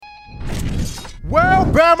Well,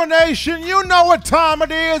 Bama Nation, you know what time it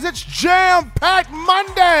is. It's Jam-Packed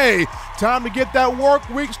Monday. Time to get that work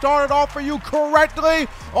week started off for you correctly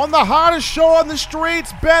on the hottest show on the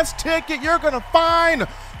streets, best ticket you're going to find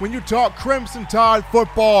when you talk Crimson Tide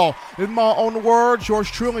football. In my own words, yours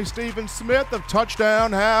truly, Stephen Smith of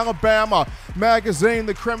Touchdown Alabama Magazine.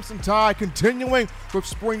 The Crimson Tide continuing with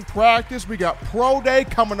spring practice. We got Pro Day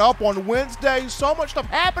coming up on Wednesday. So much stuff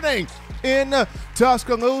happening in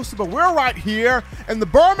Tuscaloosa, but we're right here in the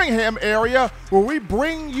Birmingham area where we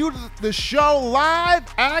bring you the show live,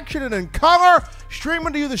 action, and in color,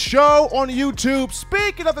 streaming to you the show on YouTube.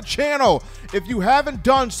 Speaking of the channel, if you haven't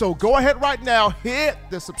done so, go ahead right now, hit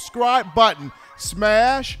the subscribe button.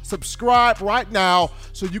 Smash subscribe right now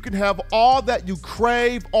so you can have all that you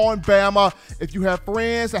crave on Bama. If you have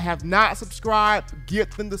friends that have not subscribed, get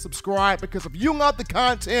them to subscribe, because if you love the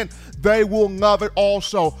content, they will love it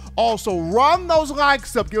also. Also, run those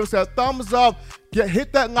likes up. Give us that thumbs up.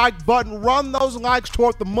 Hit that like button. Run those likes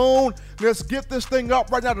toward the moon. Let's get this thing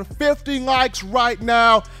up right now to 50 likes right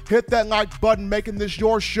now. Hit that like button, making this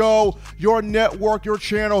your show, your network, your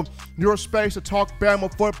channel, your space to talk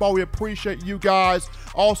Bama football. We appreciate you guys.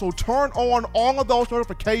 Also, turn on all of those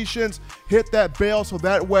notifications. Hit that bell so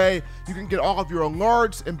that way you can get all of your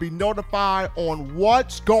alerts and be notified on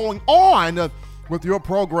what's going on with your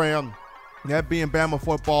program. That being Bama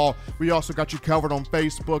football. We also got you covered on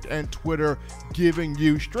Facebook and Twitter,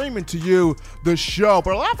 streaming to you the show.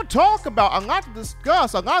 But a lot to talk about, a lot to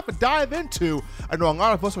discuss, a lot to dive into. I know a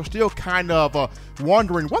lot of us are still kind of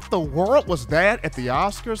wondering what the world was that at the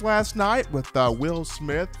Oscars last night with Will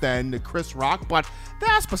Smith and Chris Rock, but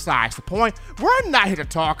that's besides the point. We're not here to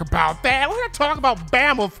talk about that. We're here to talk about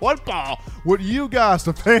Bama football, what you guys,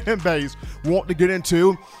 the fan base, want to get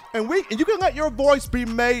into. And you can let your voice be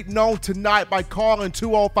made known tonight by calling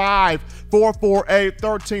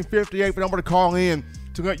 205-448-1358. The number to call in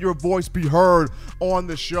to let your voice be heard on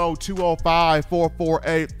the show,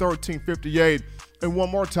 205-448-1358. And one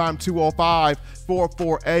more time,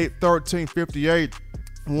 205-448-1358.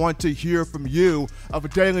 Want to hear from you of a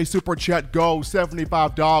daily super chat goal,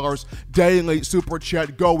 $75 daily super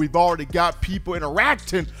chat goal. We've already got people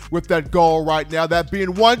interacting with that goal right now, that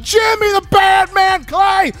being one Jimmy the Bad Man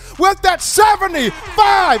Clay with that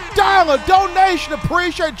 $75 donation.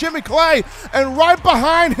 Appreciate Jimmy Clay. And right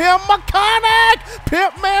behind him, Mechanic,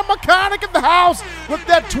 Pimpman Mechanic in the house with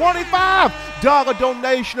that $25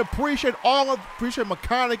 donation. Appreciate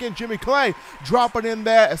Mechanic and Jimmy Clay dropping in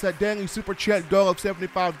there as that daily super chat goal of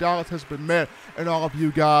 $75 has been met, and all of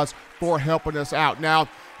you guys for helping us out. Now,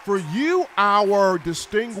 for you, our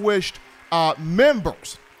distinguished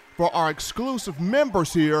members, for our exclusive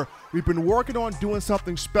members here, we've been working on doing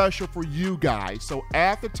something special for you guys. So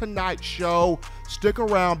after tonight's show, stick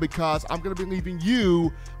around, because I'm going to be leaving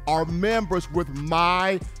you, our members, with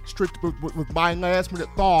my last minute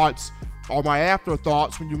thoughts, or my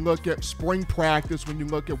afterthoughts, when you look at spring practice, when you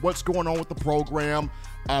look at what's going on with the program,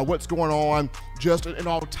 what's going on just in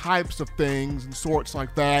all types of things and sorts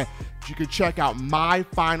like that. You can check out my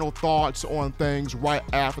final thoughts on things right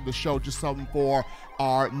after the show. Just something for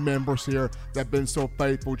our members here that have been so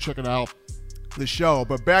faithful checking out the show.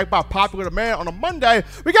 But back by popular demand on a Monday,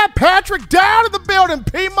 we got Patrick Down in the building.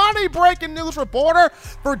 P-Money, breaking news reporter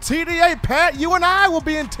for TDA. Pat, you and I will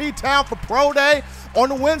be in T-Town for Pro Day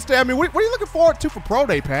on Wednesday. I mean, what are you looking forward to for Pro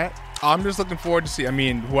Day, Pat? I'm just looking forward to see,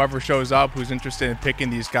 whoever shows up who's interested in picking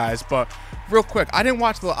these guys. But real quick, I didn't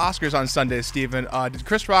watch the Oscars on Sunday, Steven. Did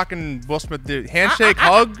Chris Rock and Will Smith do handshake,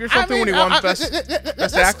 hug or something when he won Best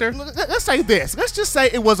Actor? Let's say this. Let's just say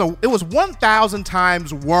it was 1,000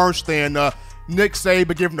 times worse than Nick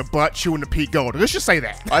Saban giving the butt chewing to Pete Golding. Let's just say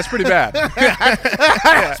that. Oh, that's pretty bad.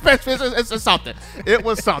 It's something. It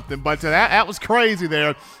was something. But that was crazy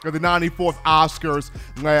there at the 94th Oscars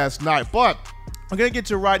last night. But I'm going to get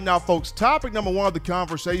to right now, folks. Topic number one of the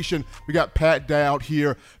conversation. We got Pat Dowd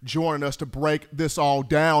here joining us to break this all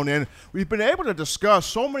down. And we've been able to discuss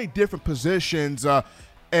so many different positions ad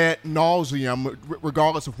nauseum,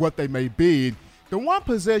 regardless of what they may be. The one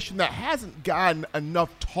position that hasn't gotten enough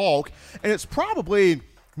talk, and it's probably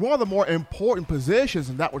one of the more important positions,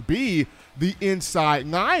 and that would be the inside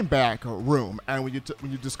linebacker room. And when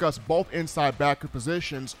you discuss both inside backer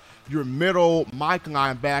positions, your middle Mike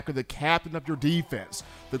linebacker, the captain of your defense,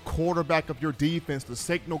 the quarterback of your defense, the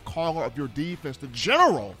signal caller of your defense, the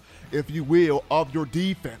general, if you will, of your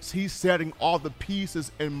defense. He's setting all the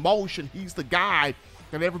pieces in motion. He's the guy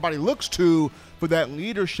that everybody looks to for that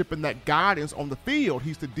leadership and that guidance on the field.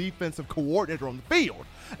 He's the defensive coordinator on the field.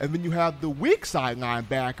 And then you have the weak side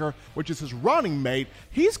linebacker, which is his running mate.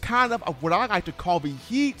 He's kind of what I like to call the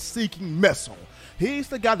heat-seeking missile. He's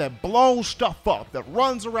the guy that blows stuff up, that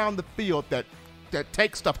runs around the field, that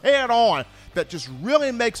takes stuff head on, that just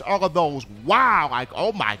really makes all of those wow, like,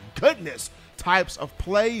 oh my goodness, types of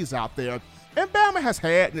plays out there. And Bama has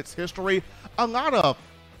had in its history a lot of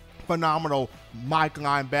phenomenal Mike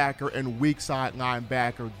linebacker and weak side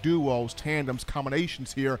linebacker duos, tandems,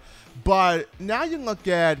 combinations here. But now you look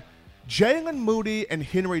at Jaylen Moody and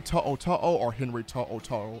Henry To'oTo'o, or Henry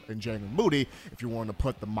To'oTo'o and Jaylen Moody, if you want to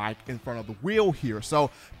put the mic in front of the wheel here. So,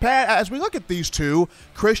 Pat, as we look at these two,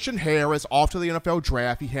 Christian Harris off to the NFL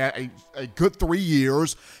draft. He had a good 3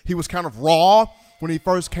 years. He was kind of raw when he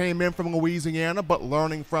first came in from Louisiana, but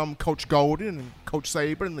learning from Coach Golden and Coach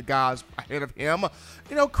Saban and the guys ahead of him,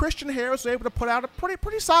 Christian Harris was able to put out a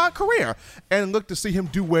pretty solid career and look to see him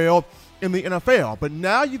do well in the NFL. But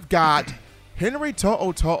now you've got Henry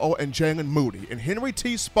To'oTo'o and Jaylen Moody. And Henry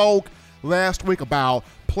T spoke last week about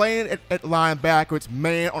playing at linebacker. It's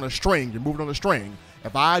man on a string. You're moving on a string.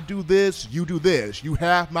 If I do this, you do this. You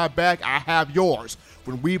have my back, I have yours.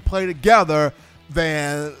 When we play together,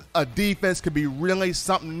 then a defense can be really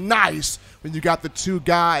something nice when you got the two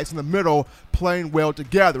guys in the middle playing well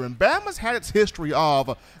together. And Bama's had its history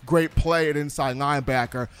of great play at inside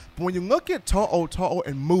linebacker. But when you look at To'oTo'o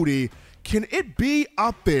and Moody, can it be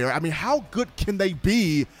up there? I mean, how good can they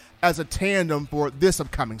be as a tandem for this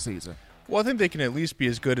upcoming season? Well, I think they can at least be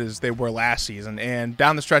as good as they were last season. And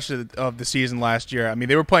down the stretch of the season last year, I mean,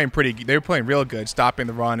 they were playing real good, stopping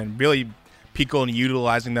the run and really Pico and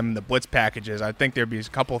utilizing them in the blitz packages. I think there'd be a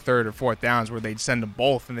couple third or fourth downs where they'd send them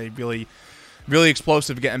both, and they'd really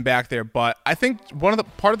explosive getting back there. But I think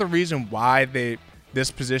part of the reason why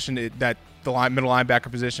this position that the middle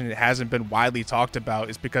linebacker position, it hasn't been widely talked about,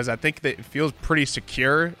 is because I think that it feels pretty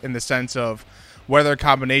secure in the sense of whether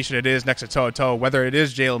combination it is next to To'oTo'o, whether it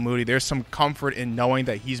is Jaylen Moody. There's some comfort in knowing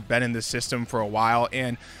that he's been in the system for a while,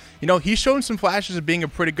 and he's shown some flashes of being a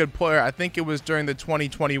pretty good player. I think it was during the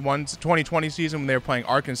 2020 season when they were playing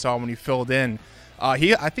Arkansas when he filled in. I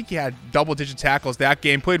think he had double-digit tackles that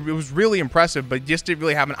game. It was really impressive, but just didn't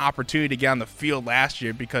really have an opportunity to get on the field last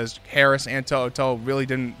year because Harris and To'oTo'o really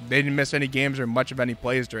didn't miss any games or much of any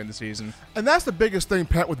plays during the season. And that's the biggest thing,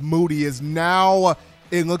 Pat, with Moody is now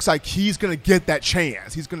it looks like he's going to get that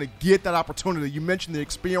chance. He's going to get that opportunity. You mentioned the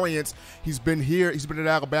experience. He's been here. He's been at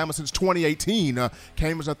Alabama since 2018.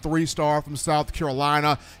 Came as a 3-star from South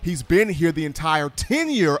Carolina. He's been here the entire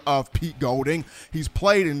tenure of Pete Golding. He's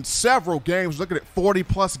played in several games. Looking at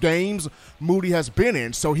 40-plus games Moody has been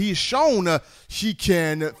in. So he's shown he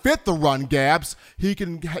can fit the run gaps.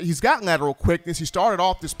 He's got lateral quickness. He started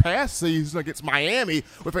off this past season against Miami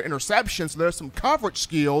with an interception, so there's some coverage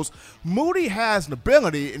skills. Moody has an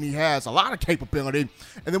ability, and he has a lot of capability.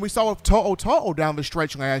 And then we saw with To'oTo'o down the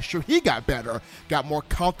stretch last year, he got better, got more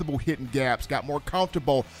comfortable hitting gaps, got more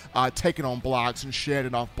comfortable taking on blocks and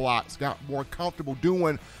shedding off blocks, got more comfortable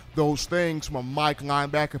doing those things from a Mike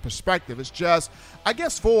linebacker perspective. It's just, I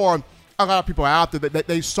guess for a lot of people out there that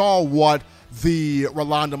they saw what the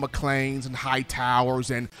Rolando McClains and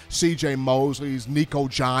Hightowers and C.J. Mosley's, Nico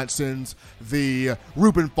Johnsons, the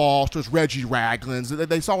Reuben Fosters, Reggie Raglins.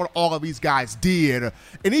 They saw what all of these guys did.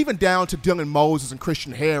 And even down to Dylan Moses and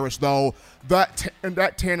Christian Harris, though, that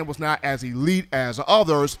tandem was not as elite as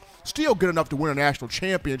others, still good enough to win a national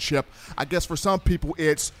championship. I guess for some people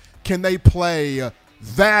it's, can they play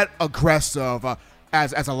that aggressive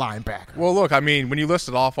as a linebacker? Well, look, I mean, when you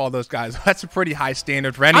listed off all those guys, that's a pretty high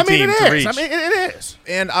standard for any team to reach. It is.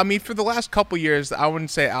 And, I mean, for the last couple years, I wouldn't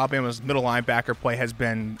say Alabama's middle linebacker play has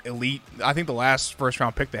been elite. I think the last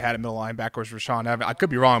first-round pick they had at middle linebacker was Rashaan Evans. I could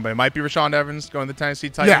be wrong, but it might be Rashaan Evans going to the Tennessee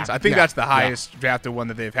Titans. I think that's the highest drafted one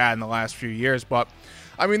that they've had in the last few years. But,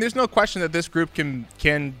 I mean, there's no question that this group can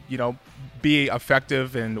be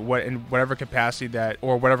effective in whatever capacity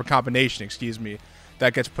or whatever combination,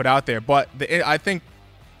 that gets put out there. But I think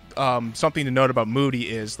something to note about Moody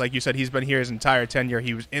is, like you said, he's been here his entire tenure.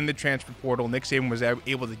 He was in the transfer portal. Nick Saban was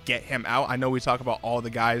able to get him out. I know we talk about all the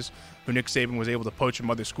guys who Nick Saban was able to poach from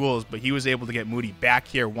other schools, but he was able to get Moody back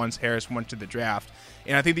here once Harris went to the draft.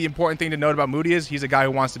 And I think the important thing to note about Moody is he's a guy who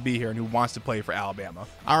wants to be here and who wants to play for Alabama.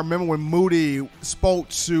 I remember when Moody spoke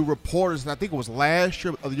to reporters, and I think it was last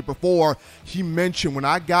year or the year before, he mentioned, when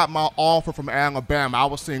I got my offer from Alabama, I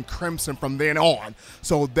was seeing crimson from then on.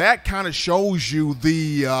 So that kind of shows you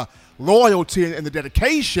the loyalty and the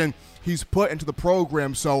dedication he's put into the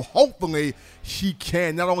program. So hopefully he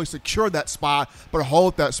can not only secure that spot, but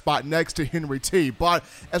hold that spot next to Henry T. But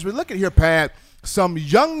as we look at here, Pat, some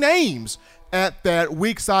young names at that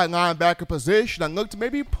weak side linebacker position and look to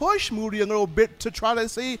maybe push Moody a little bit to try to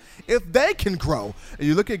see if they can grow. And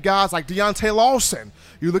you look at guys like Deontay Lawson.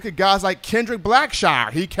 You look at guys like Kendrick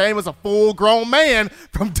Blackshire. He came as a full-grown man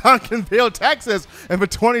from Duncanville, Texas in the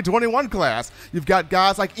 2021 class. You've got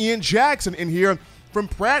guys like Ian Jackson in here from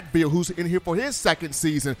Prattville, who's in here for his second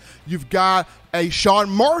season. You've got a Sean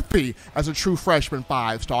Murphy as a true freshman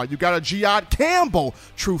 5-star. You've got a Giad Campbell,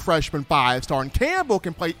 true freshman 5-star. And Campbell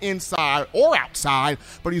can play inside or outside,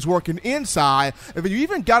 but he's working inside. And then you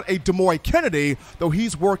even got a Demoy Kennedy, though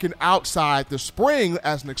he's working outside the spring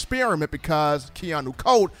as an experiment because Keanu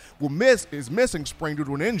Colt is missing spring due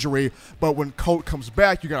to an injury. But when Colt comes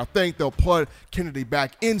back, you're going to think they'll put Kennedy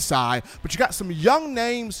back inside. But you got some young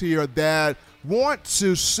names here that want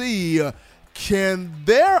to see can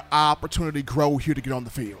their opportunity grow here to get on the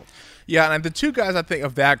field. Yeah, and the two guys I think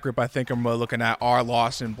of that group I think I'm looking at are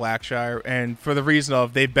Lawson and Blackshire, and for the reason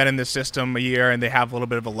of they've been in the system a year and they have a little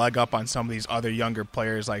bit of a leg up on some of these other younger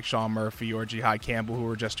players like Sean Murphy or Jihad Campbell who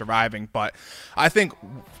were just arriving. But I think,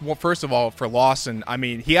 well, first of all, for Lawson, I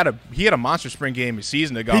mean, he had a monster spring game a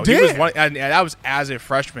season ago. He did. And that was as a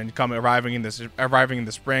freshman arriving in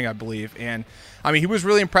the spring, I believe. And I mean, he was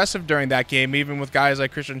really impressive during that game, even with guys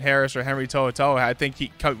like Christian Harris or Henry To'oTo'o. I think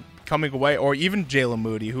he coming away, or even Jalen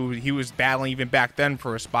Moody, who he was battling even back then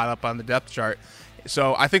for a spot up on the depth chart.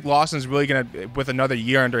 So I think Lawson's really going to, with another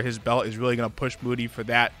year under his belt, is really going to push Moody for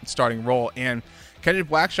that starting role. And Kendrick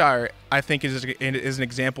Blackshire, I think, is an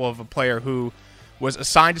example of a player who was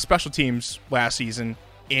assigned to special teams last season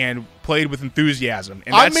and played with enthusiasm.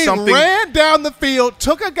 And that's ran down the field,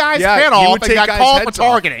 took a guy's head off, and got called for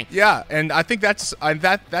targeting. Yeah, and I think that's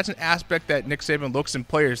an aspect that Nick Saban looks in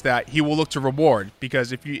players that he will look to reward,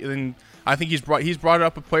 because I think he's brought it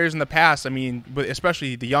up with players in the past. I mean, but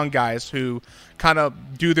especially the young guys who kind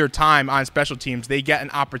of do their time on special teams. They get an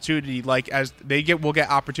opportunity, will get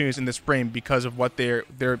opportunities in the spring because of what they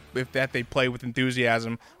play with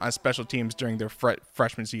enthusiasm on special teams during their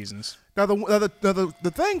freshman seasons. Now,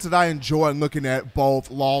 the things that I enjoy in looking at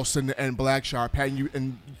both Lawson and Blackshire, Pat,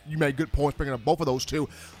 and you made good points bringing up both of those two.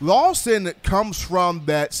 Lawson comes from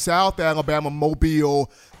that South Alabama,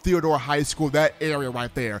 Mobile, Theodore High School, that area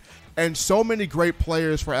right there. And so many great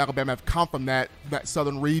players for Alabama have come from that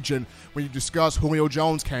southern region. When you discuss Julio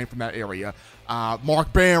Jones came from that area.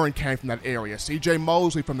 Mark Barron came from that area. C.J.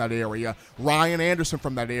 Mosley from that area. Ryan Anderson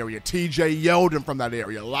from that area. T.J. Yeldon from that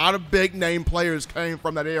area. A lot of big-name players came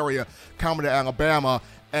from that area coming to Alabama.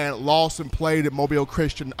 And Lawson played at Mobile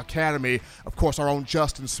Christian Academy. Of course, our own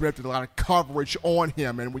Justin Smith did a lot of coverage on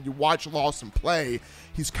him. And when you watch Lawson play,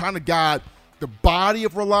 he's kind of got the body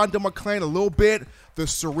of Rolando McClain a little bit, the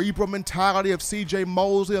cerebral mentality of C.J.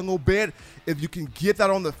 Mosley a little bit. If you can get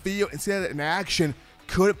that on the field and see that in action,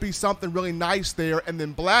 could it be something really nice there? And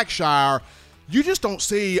then Blackshire, you just don't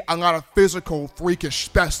see a lot of physical, freakish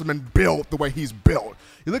specimen built the way he's built.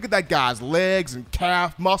 You look at that guy's legs and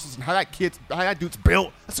calf muscles and how that dude's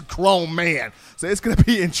built. That's a grown man. So it's going to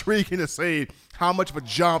be intriguing to see how much of a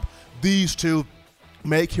jump these two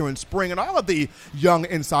make here in spring, and all of the young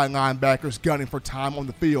inside linebackers gunning for time on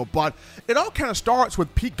the field. But it all kind of starts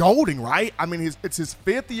with Pete Golding, right? I mean, it's his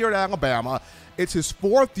 5th year at Alabama. It's his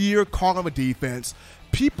 4th year calling a defense.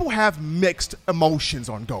 People have mixed emotions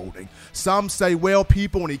on Golding. Some say, well,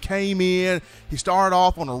 when he came in, he started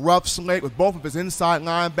off on a rough slate with both of his inside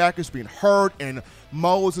linebackers being hurt, and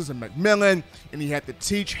Moses and McMillan, and he had to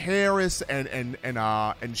teach Harris and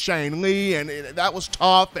Shane Lee, and that was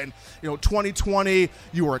tough. And 2020,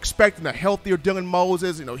 you were expecting a healthier Dylan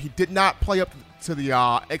Moses. He did not play up to the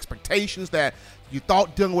expectations that you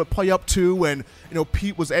thought Dylan would play up to, and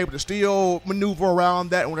Pete was able to still maneuver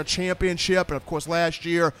around that and win a championship. And of course, last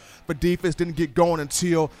year the defense didn't get going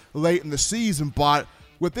until late in the season. But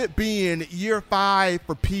with it being year 5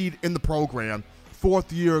 for Pete in the program,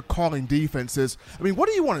 4th year calling defenses, I mean, what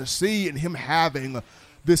do you want to see in him having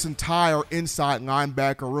this entire inside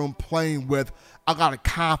linebacker room playing with a lot of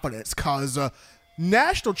confidence? Because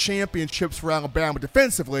national championships for Alabama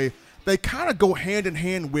defensively, they kind of go hand in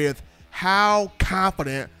hand with how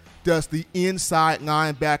confident does the inside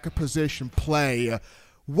linebacker position play.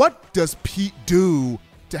 What does Pete do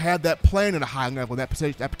to have that playing at a high level in that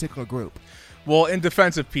particular group? Well, in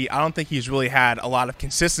defense of Pete, I don't think he's really had a lot of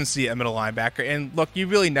consistency at middle linebacker. And look, you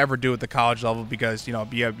really never do at the college level because, you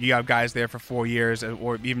have guys there for 4 years,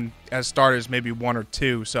 or even as starters, maybe 1 or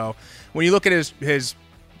 2. So when you look at his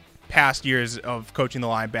past years of coaching the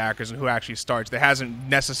linebackers and who actually starts. There hasn't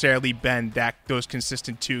necessarily been those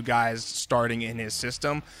consistent two guys starting in his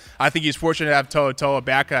system. I think he's fortunate to have To'o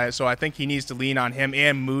back, so I think he needs to lean on him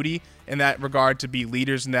and Moody in that regard to be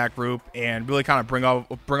leaders in that group and really kind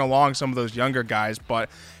of bring along some of those younger guys. But,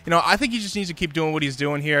 I think he just needs to keep doing what he's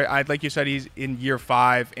doing here. Like you said, he's in year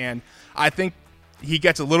 5, and I think he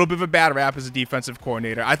gets a little bit of a bad rap as a defensive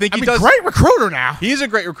coordinator. I think he does. Great recruiter now. He's a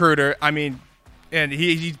great recruiter. And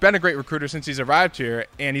he's been a great recruiter since he's arrived here,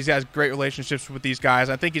 and he has great relationships with these guys.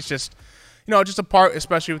 I think it's just, just a part,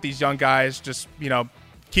 especially with these young guys, just,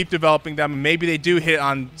 keep developing them, and maybe they do hit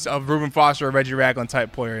on a Reuben Foster or Reggie Ragland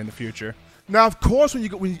type player in the future. Now, of course,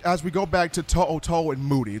 as we go back to To'o and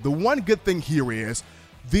Moody, the one good thing here is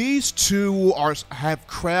these two have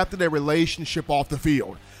crafted a relationship off the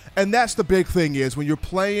field. And that's the big thing is when you're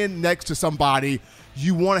playing next to somebody,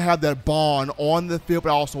 you want to have that bond on the field,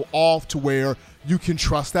 but also off to where you can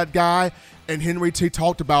trust that guy. And Henry T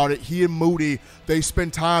talked about it. He and Moody, they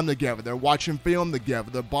spend time together. They're watching film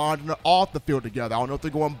together. They're bonding off the field together. I don't know if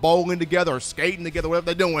they're going bowling together or skating together, whatever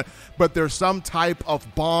they're doing, but there's some type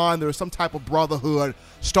of bond. There's some type of brotherhood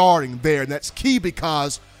starting there. And that's key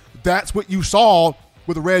because that's what you saw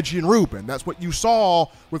with Reggie and Reuben. That's what you saw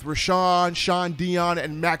with Rashawn, Sean Dion,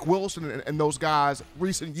 and Mack Wilson and those guys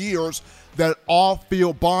recent years, that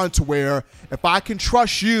off-field bond to where if I can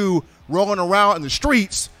trust you rolling around in the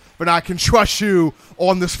streets, then I can trust you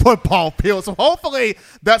on this football field. So hopefully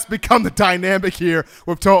that's become the dynamic here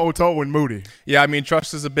with To'o and Moody. Yeah,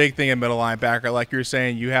 trust is a big thing in middle linebacker. Like you're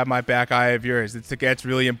saying, you have my back, I have yours. It's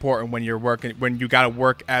really important when you're working, when you got to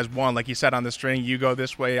work as one. Like you said on the string, you go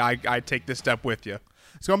this way, I take this step with you.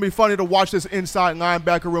 It's going to be funny to watch this inside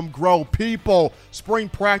linebacker room grow. People, spring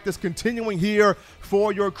practice continuing here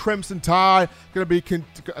for your Crimson Tide. Going to be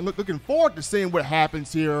looking forward to seeing what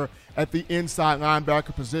happens here at the inside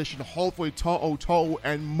linebacker position. Hopefully To'o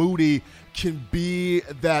and Moody can be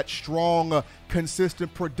that strong,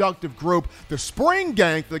 consistent, productive group. The spring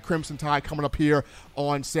game for the Crimson Tide coming up here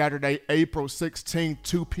on Saturday, April 16th,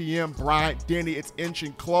 2 p.m. Bryant-Denny, it's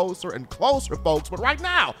inching closer and closer, folks. But right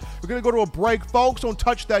now, we're going to go to a break, folks. Don't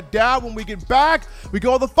touch that dial. When we get back, we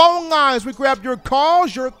go to the phone lines. We grab your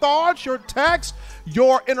calls, your thoughts, your texts,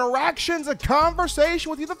 your interactions, a conversation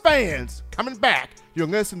with you, the fans. Coming back, you're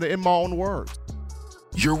listening to In My Own Words.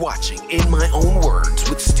 You're watching In My Own Words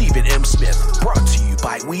with Stephen M. Smith, brought to you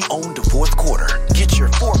by We Own the Fourth Quarter. Get your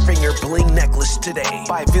 4-finger bling necklace today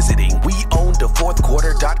by visiting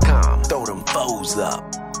weownthefourthquarter.com. Throw them foes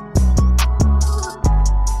up.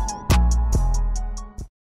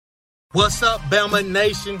 What's up, Bama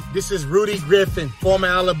Nation? This is Rudy Griffin, former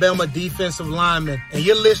Alabama defensive lineman, and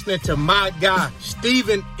you're listening to my guy,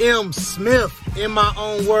 Stephen M. Smith, In My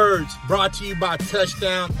Own Words, brought to you by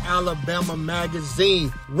Touchdown Alabama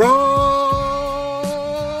Magazine. Roll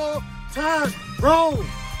Tide, roll!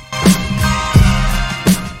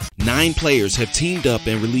 9 players have teamed up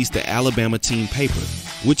and released the Alabama Team Paper,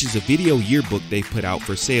 which is a video yearbook they've put out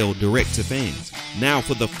for sale direct to fans. Now,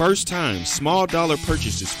 for the first time, small dollar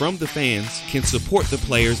purchases from the fans can support the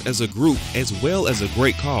players as a group as well as a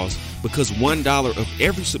great cause, because $1 of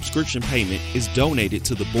every subscription payment is donated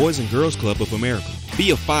to the Boys and Girls Club of America.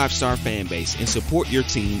 Be a 5-star fan base and support your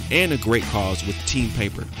team and a great cause with Team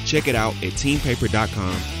Paper. Check it out at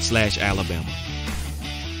teampaper.com/Alabama.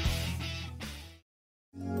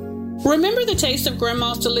 Remember the taste of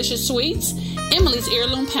Grandma's delicious sweets? Emily's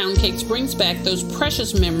Heirloom Pound Cakes brings back those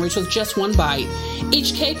precious memories with just one bite.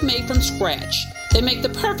 Each cake made from scratch. They make the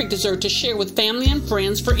perfect dessert to share with family and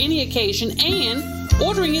friends for any occasion, and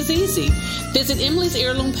ordering is easy. Visit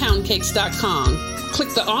Emily'sHeirloomPoundCakes.com. Click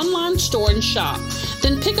the online store and shop.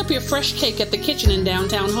 Then pick up your fresh cake at the kitchen in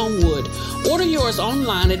downtown Homewood. Order yours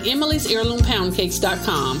online at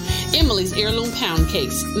Emily'sHeirloomPoundCakes.com. Emily's Heirloom Pound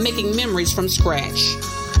Cakes, making memories from scratch.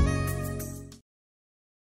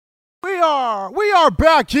 We are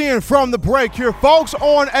back in from the break here, folks,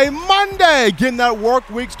 on a Monday. Getting that work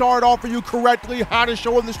week started off for you correctly. Hottest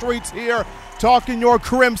show in the streets here. Talking your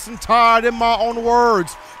Crimson Tide, In My Own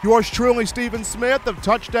Words. Yours truly, Stephen Smith of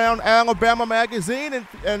Touchdown Alabama Magazine,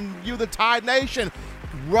 and you, the Tide Nation.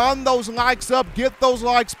 Run those likes up. Get those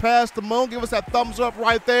likes past the moon. Give us that thumbs up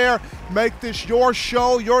right there. Make this your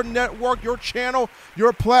show, your network, your channel,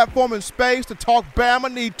 your platform and space to talk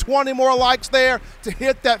Bama. Need 20 more likes there to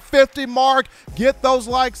hit that 50 mark. Get those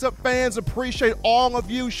likes up, fans. Appreciate all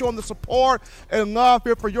of you showing the support and love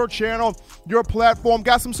here for your channel, your platform.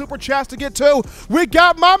 Got some super chats to get to. We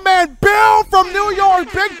got my man Bill from New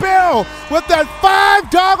York, Big Bill, with that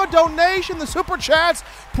 $5 donation. The super chats.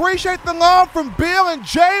 Appreciate the love from Bill and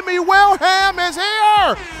Jamie Wilhelm is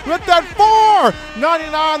here with that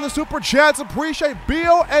 $4.99 the Super Chats. Appreciate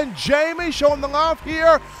Bill and Jamie showing the love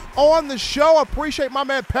here on the show. Appreciate my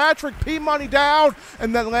man Patrick P. Money Down.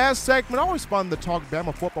 And that last segment, always fun to talk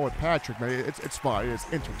Bama football with Patrick, man. It's fun. It's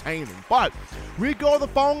entertaining. But we go to the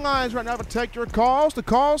phone lines right now to take your calls. The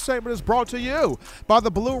call segment is brought to you by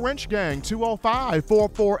the Blue Wrench Gang.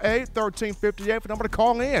 205-448-1358 for number to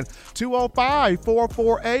call in.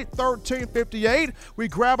 205-448-1358. We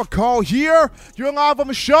grab a call here. You're live on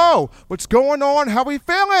the show. What's going on? How we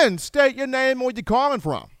feeling? State your name and where you calling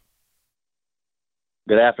from.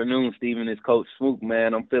 Good afternoon, Stephen. It's Coach Swoop,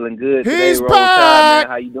 man. I'm feeling good He's today. back. Tide, man.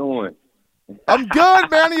 How you doing? I'm good,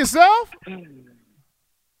 man. And yourself?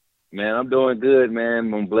 Man, I'm doing good,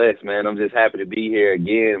 man. I'm blessed, man. I'm just happy to be here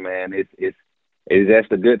again, man. It's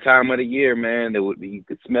just a good time of the year, man. You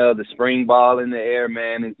could smell the spring ball in the air,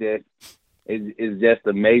 man. It's just an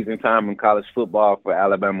amazing time in college football for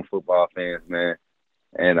Alabama football fans, man.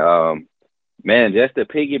 And man, just to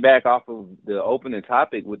piggyback off of the opening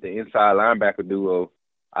topic with the inside linebacker duo,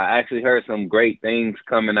 I actually heard some great things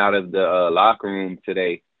coming out of the locker room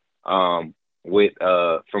today with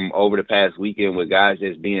from over the past weekend with guys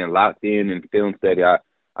just being locked in film study. I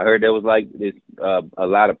heard there was like this a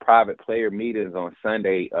lot of private player meetings on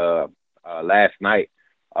Sunday last night.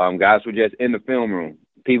 Guys were just in the film room.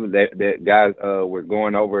 People that guys were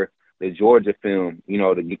going over the Georgia film,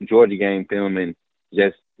 the Georgia game film, and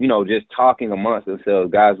just talking amongst themselves.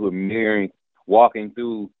 Guys were walking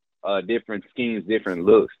through different schemes, different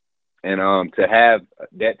looks. And to have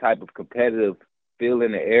that type of competitive feel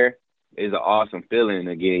in the air is an awesome feeling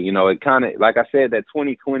again. It kind of, like I said, that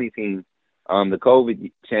 2020 team, the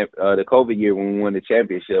COVID year when we won the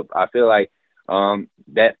championship, I feel like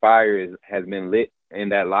that fire has been lit in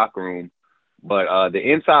that locker room. But the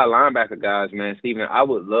inside linebacker guys, man, Stephen, I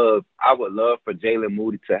would love for Jalen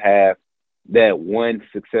Moody to have that one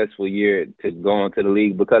successful year to go into the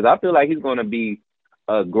league, because I feel like he's going to be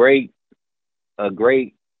a great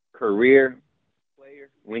career player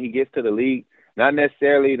when he gets to the league. Not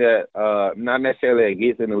necessarily that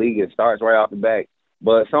gets in the league and starts right off the bat,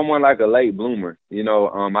 but someone like a late bloomer.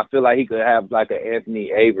 I feel like he could have like an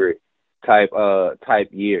Anthony Avery type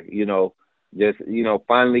year. Just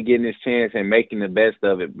finally getting his chance and making the best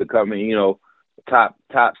of it, becoming top.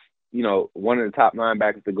 One of the top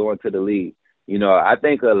linebackers to go into the league. I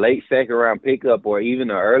think a late second round pickup or even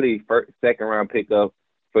an early second round pickup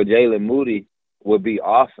for Jalen Moody would be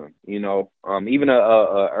awesome. Even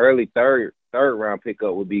a early third round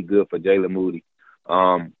pickup would be good for Jalen Moody.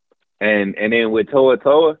 And then with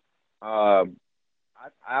Toa, I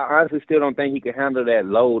honestly still don't think he can handle that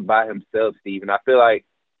load by himself, Stephen. I feel like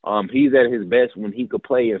he's at his best when he could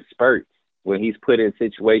play in spurts, when he's put in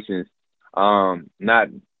situations, not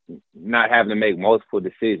having to make multiple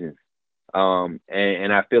decisions.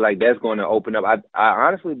 And I feel like that's going to open up. I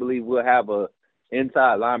honestly believe we'll have a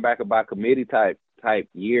inside linebacker by committee type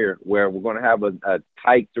year where we're going to have a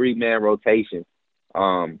tight 3-man rotation.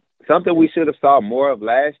 Something we should have saw more of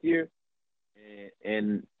last year.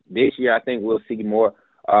 And this year, I think we'll see more.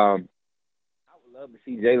 I would love to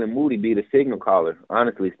see Jalen Moody be the signal caller,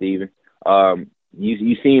 honestly, Stephen.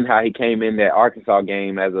 You seen how he came in that Arkansas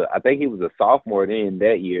game I think he was a sophomore then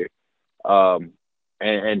that year,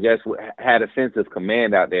 and just had a sense of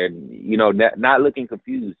command out there. Not looking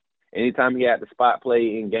confused. Anytime he had to spot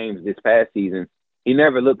play in games this past season, he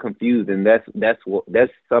never looked confused, and that's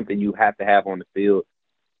something you have to have on the field.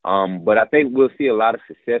 But I think we'll see a lot of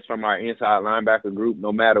success from our inside linebacker group,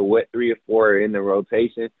 no matter what 3 or 4 are in the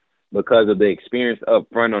rotation, because of the experience up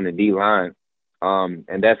front on the D-line.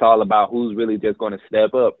 And that's all about who's really just going to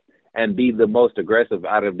step up and be the most aggressive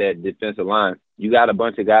out of that defensive line. You got a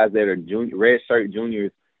bunch of guys that are redshirt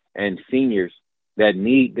juniors and seniors that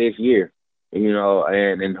need this year,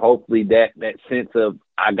 and hopefully that sense of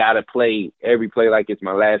I got to play every play like it's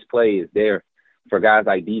my last play is there for guys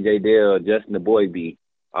like DJ Dale, Justin DeBoybe,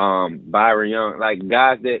 Byron Young, like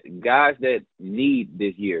guys that need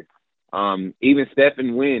this year. Even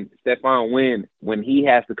Stephon Wynn, when he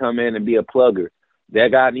has to come in and be a plugger,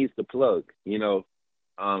 that guy needs to plug, and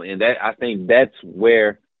that I think that's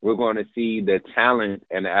where we're going to see the talent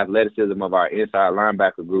and the athleticism of our inside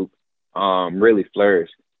linebacker group really flourish.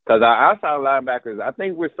 Because our outside linebackers, I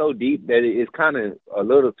think we're so deep that it's kind of a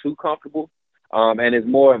little too comfortable, and it's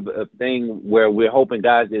more of a thing where we're hoping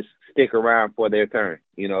guys just stick around for their turn,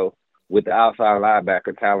 with the outside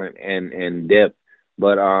linebacker talent and depth.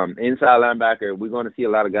 But inside linebacker, we're going to see a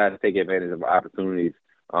lot of guys take advantage of opportunities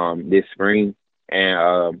this spring.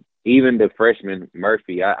 And even the freshman,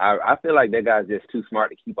 Murphy, I feel like that guy's just too smart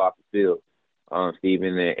to keep off the field,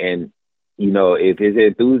 Stephen. And if his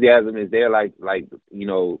enthusiasm is there, like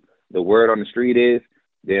the word on the street is,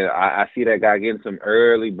 then I see that guy getting some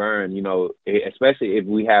early burn. Especially if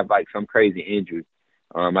we have like some crazy injury.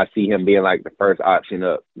 I see him being like the first option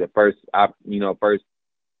up, first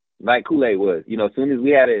like Kool-Aid was. As soon as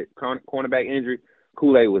we had a cornerback injury,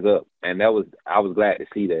 Kool-Aid was up, and I was glad to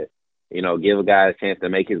see that. Give a guy a chance to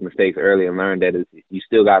make his mistakes early and learn that you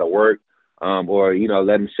still got to work, or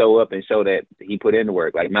let him show up and show that he put in the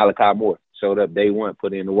work. Like Malachi Moore showed up day one,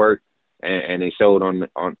 put in the work, and it showed on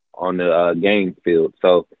the game field.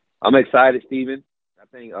 So I'm excited, Steven. I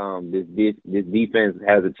think this defense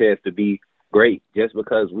has a chance to be great just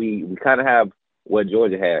because we kind of have what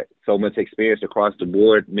Georgia had, so much experience across the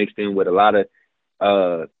board mixed in with a lot of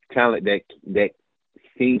talent that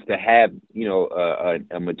seems to have,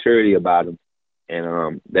 a maturity about them.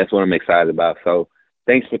 And that's what I'm excited about. So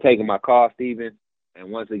thanks for taking my call, Steven.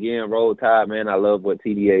 And once again, Roll Tide, man, I love what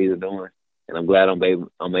TDAs are doing. And I'm glad I'm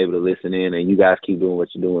able to listen in. And you guys keep doing what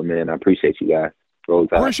you're doing, man. I appreciate you guys. Roll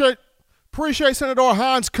Tide. Appreciate Senator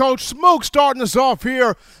Hines. Coach Smoke starting us off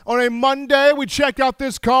here on a Monday. We check out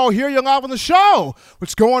this call here. You're live on the show.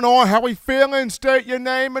 What's going on? How we feeling? State your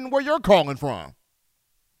name and where you're calling from.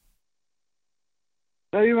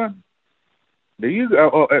 Steven,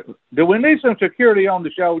 do we need some security on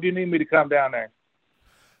the show? Do you need me to come down there?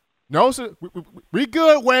 No, sir. We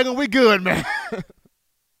good, Wagon. We good, man.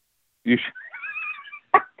 You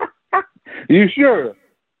sure?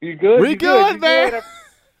 You good? We good, man.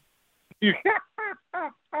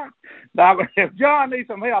 Now, if John needs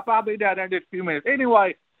some help, I'll be down there in just a few minutes.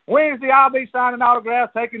 Anyway, Wednesday I'll be signing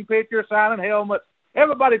autographs, taking pictures, signing helmets.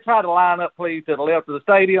 Everybody try to line up, please, to the left of the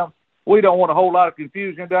stadium. We don't want a whole lot of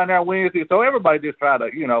confusion down there Wednesday, so everybody just try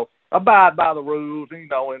to, abide by the rules,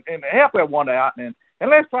 and help everyone out. And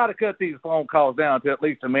let's try to cut these phone calls down to at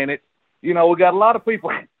least a minute. We got a lot of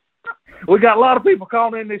people. We got a lot of people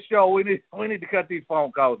calling in this show. We need to cut these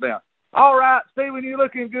phone calls down. All right, Steven, you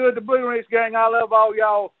looking good. The Blue Ridge Gang, I love all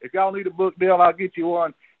y'all. If y'all need a book deal, I'll get you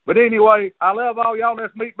one. But anyway, I love all y'all.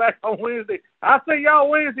 Let's meet back on Wednesday. I'll see y'all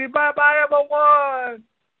Wednesday. Bye-bye, everyone.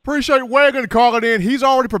 Appreciate Wagon calling in. He's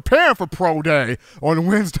already preparing for Pro Day on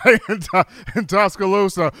Wednesday in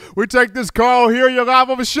Tuscaloosa. We take this call here. You're live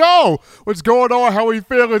on the show. What's going on? How we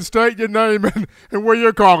feeling? State your name and where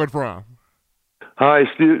you're calling from. Hi,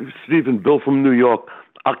 Stephen. Bill from New York.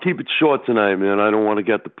 I'll keep it short tonight, man. I don't want to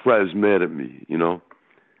get the press mad at me,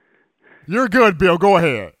 You're good, Bill. Go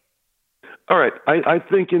ahead. All right. I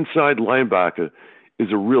think inside linebacker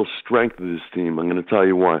is a real strength of this team. I'm going to tell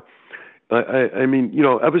you why. I mean,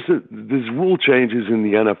 ever since there's rule changes in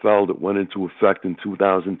the NFL that went into effect in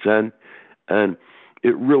 2010, and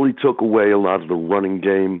it really took away a lot of the running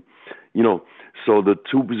game, so the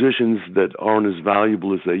two positions that aren't as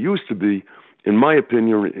valuable as they used to be, in my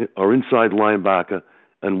opinion, are inside linebacker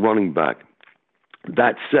and running back.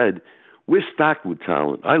 That said, we're stacked with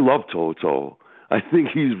talent. I love Toto. I think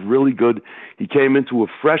he's really good. He came into a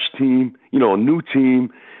fresh team, a new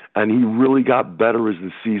team, and he really got better as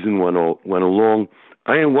the season went along.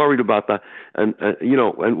 I ain't worried about that. And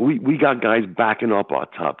we got guys backing up our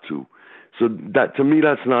top two. So that, to me,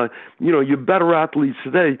 that's not, you're better athletes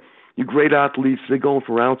today. You're great athletes. They're going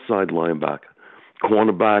for outside linebacker,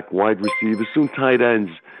 cornerback, wide receiver. Soon tight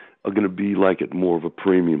ends are going to be like at more of a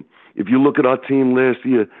premium. If you look at our team last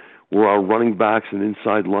year, where our running backs and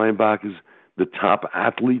inside linebackers, the top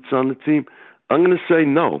athletes on the team, I'm going to say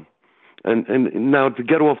no. And now to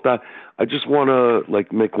get off that, I just want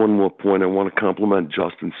to make one more point. I want to compliment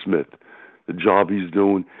Justin Smith, the job he's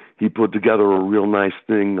doing. He put together a real nice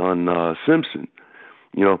thing on Simpson.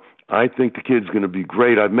 I think the kid's going to be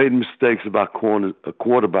great. I've made mistakes about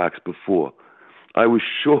quarterbacks before. I was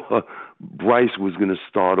sure Bryce was going to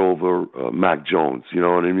start over Mac Jones. You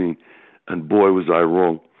know what I mean? And boy, was I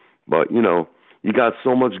wrong. But, you got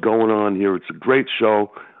so much going on here. It's a great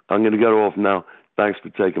show. I'm going to get off now. Thanks for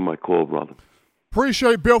taking my call, brother.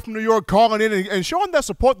 Appreciate Bill from New York calling in and showing that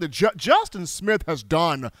support that Justin Smith has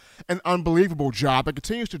done an unbelievable job and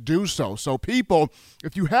continues to do so. So, people,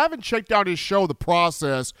 if you haven't checked out his show, The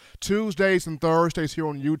Process, Tuesdays and Thursdays here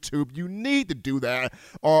on YouTube, you need to do that.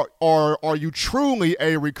 Or are you truly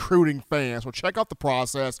a recruiting fan? So, check out The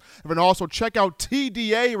Process. And also check out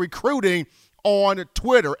TDA Recruiting on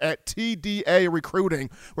Twitter at TDA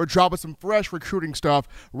Recruiting. We're dropping some fresh recruiting stuff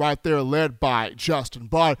right there, led by Justin.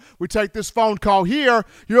 But we take this phone call here.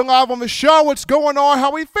 You're live on the show. What's going on?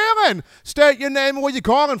 How we feeling? State your name and where you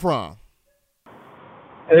calling from.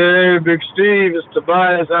 Hey, Big Steve. It's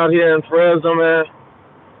Tobias out here in Fresno, man.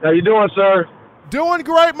 How you doing, sir? Doing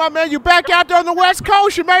great, my man. You back out there on the West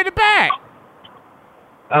Coast. You made it back.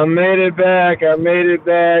 I made it back. I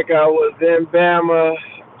was in Bama,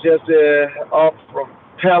 just off from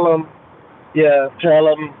Pelham. Yeah,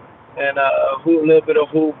 Pelham, and a little bit of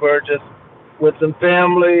Hoover, just with some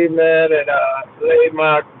family, man, and laid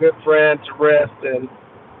my good friend to rest, and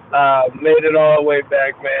made it all the way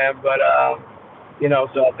back, man. But,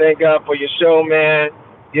 so I thank God for your show, man.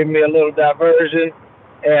 Giving me a little diversion.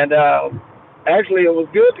 And actually, it was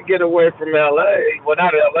good to get away from L.A. Well,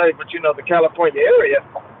 not L.A., but, the California area.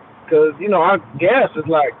 Because, our gas is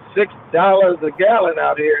like $6 a gallon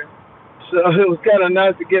out here. So it was kind of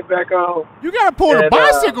nice to get back home. You got to pull the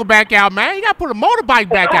bicycle back out, man. You got to pull the motorbike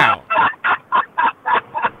back out.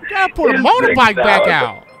 You got to pull the motorbike back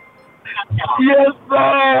out. Yes, sir.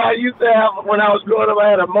 I used to have, when I was growing up, I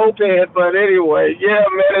had a moped. But anyway, yeah,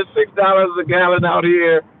 man, it's $6 a gallon out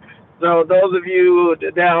here. So those of you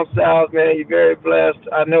down south, man, you're very blessed.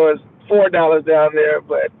 I know it's $4 down there,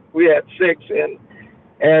 but we had $6.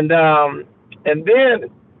 And then,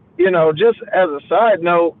 just as a side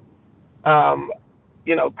note,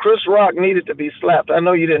 Chris Rock needed to be slapped. I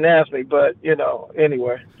know you didn't ask me, but,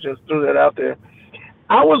 anyway, just threw that out there.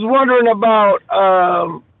 I was wondering about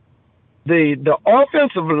the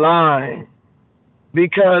offensive line,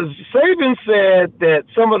 because Saban said that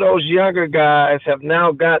some of those younger guys have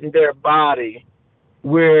now gotten their body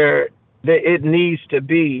where it needs to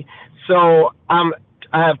be. So I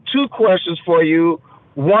have two questions for you.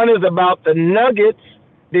 One is about the nuggets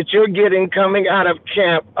that you're getting coming out of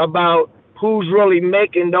camp about who's really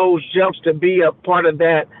making those jumps to be a part of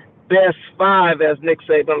that best five, as Nick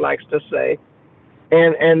Saban likes to say.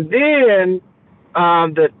 And then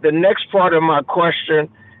the next part of my question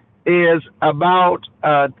is about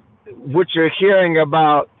what you're hearing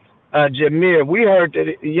about Jameer. We heard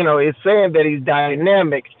that, it's saying that he's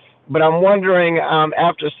dynamic, but I'm wondering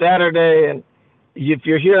after Saturday, and if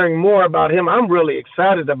you're hearing more about him, I'm really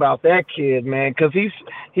excited about that kid, man, because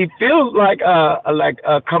he feels like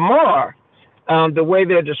a Kamar, the way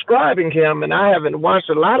they're describing him. And I haven't watched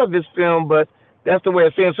a lot of his film, but that's the way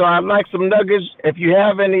it feels. So I'd like some nuggets, if you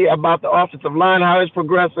have any, about the offensive line, how it's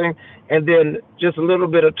progressing, and then just a little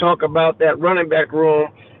bit of talk about that running back room,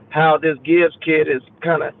 how this Gibbs kid is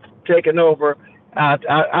kind of taking over.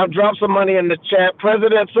 I'll drop some money in the chat.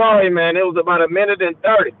 President, sorry, man, it was about 1 minute and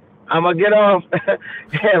 30. I'm going to get off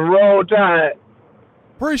and roll tide.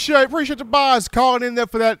 Appreciate the buzz calling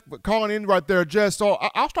in right there, Jess. So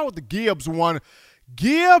I'll start with the Gibbs one.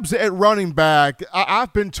 Gibbs at running back,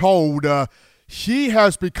 I've been told he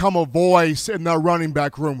has become a voice in the running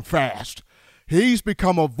back room fast. He's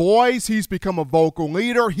become a voice. He's become a vocal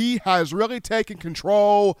leader. He has really taken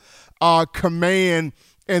control, command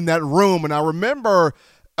in that room. And I remember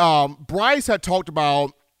Bryce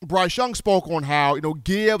Young spoke on how,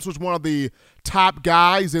 Gibbs was one of the top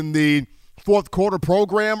guys in the fourth quarter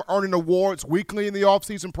program, earning awards weekly in the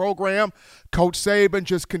offseason program. Coach Saban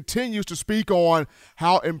just continues to speak on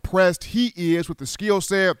how impressed he is with the skill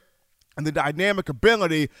set and the dynamic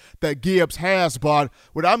ability that Gibbs has. But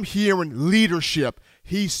when I'm hearing leadership,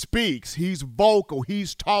 he speaks, he's vocal,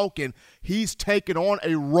 he's talking, he's taking on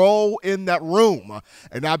a role in that room.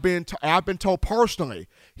 And I've been told personally,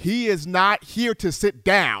 he is not here to sit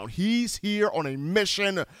down. He's here on a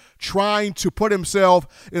mission, trying to put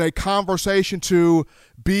himself in a conversation to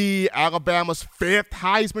be Alabama's 5th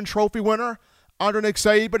Heisman Trophy winner under Nick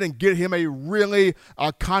Saban and get him a really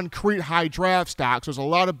concrete high draft stock. So there's a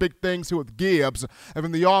lot of big things here with Gibbs. And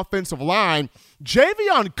from the offensive line,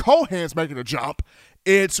 Javion Cohen's making a jump.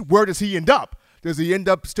 It's where does he end up? Does he end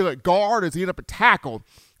up still at guard? Does he end up at tackle?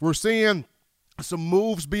 We're seeing some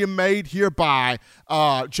moves being made here by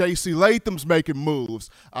J.C. Latham's making moves.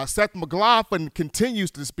 Seth McLaughlin continues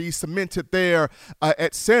to be cemented there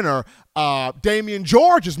at center. Damian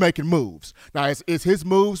George is making moves. Now, is his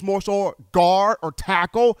moves more so guard or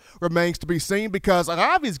tackle? Remains to be seen, because a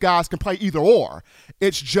lot of these guys can play either or.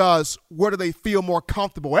 It's just where do they feel more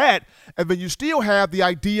comfortable at? And then you still have the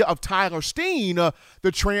idea of Tyler Steen,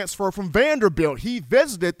 the transfer from Vanderbilt. He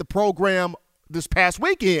visited the program this past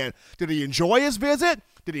weekend. Did he enjoy his visit?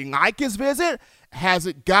 Did he like his visit? Has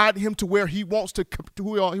it got him to where he wants to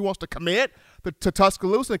commit to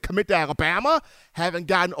Tuscaloosa and commit to Alabama? Haven't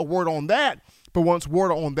gotten a word on that. But once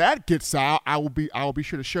word on that gets out, I will be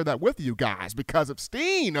sure to share that with you guys, because if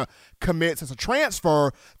Steen commits as a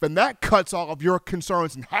transfer, then that cuts all of your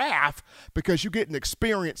concerns in half, because you get an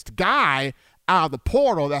experienced guy out of the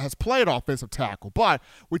portal that has played offensive tackle. But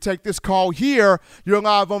we take this call here. You're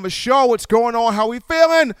live on the show. What's going on? How we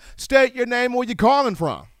feeling? State your name. Where you calling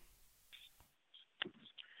from?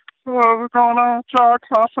 What's going on? Charles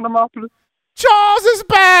from Demopolis. Charles is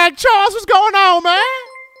back. Charles, what's going on, man?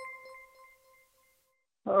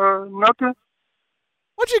 Nothing.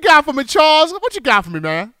 What you got for me, Charles? What you got for me,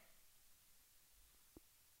 man?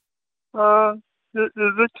 Is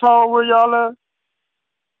it cold where y'all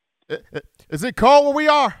at? Is it cold where we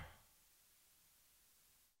are?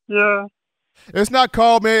 Yeah. It's not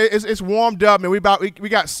cold, man. It's warmed up, man. We got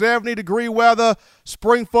 70-degree weather.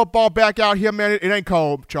 Spring football back out here, man. It ain't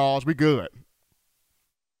cold, Charles. We good.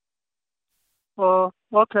 Okay.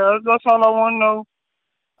 That's all I want to know.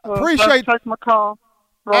 Appreciate take my call.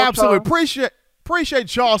 Absolutely. Appreciate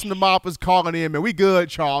Charles and the Moppers calling in, man. We good,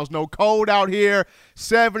 Charles. No cold out here.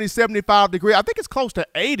 70, 75 degrees. I think it's close to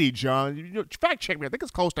 80, John. Fact check me. I think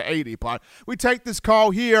it's close to 80, but we take this call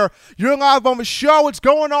here. You're live on the show. What's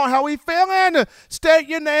going on? How we feeling? State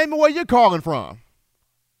your name and where you're calling from.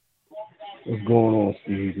 What's going on,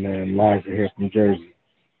 Steve, man? Elijah here from Jersey.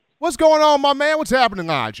 What's going on, my man? What's happening,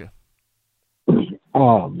 Elijah?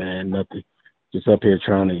 Oh, man, nothing. Just up here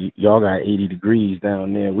y'all got 80 degrees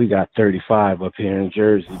down there. We got 35 up here in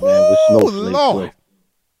Jersey, man, with snowflakes.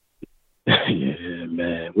 Yeah,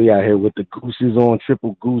 man. We out here with the gooses on,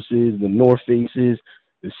 triple gooses, the North Faces,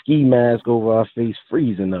 the ski mask over our face,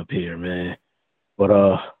 freezing up here, man. But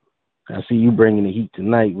I see you bringing the heat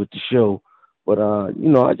tonight with the show. But,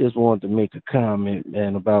 I just wanted to make a comment,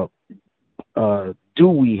 man, about do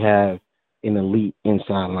we have an elite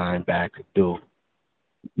inside linebacker, dude?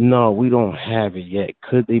 No, we don't have it yet.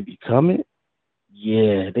 Could they become it?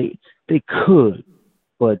 Yeah, they could.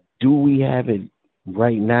 But do we have it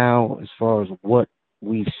right now as far as what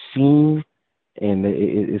we've seen? And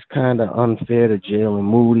it's kind of unfair to Jalen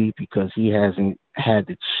Moody because he hasn't had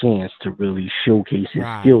the chance to really showcase his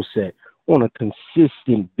skill set on a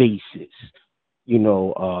consistent basis.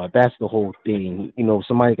 That's the whole thing.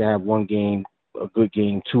 Somebody can have one game, a good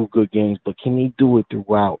game, two good games, but can he do it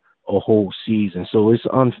throughout a whole season? So it's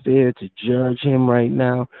unfair to judge him right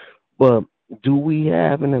now. But do we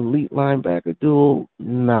have an elite linebacker duo?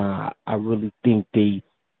 Nah, I really think they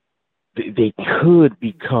could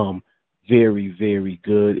become very, very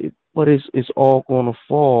good. But it's all going to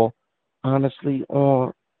fall, honestly,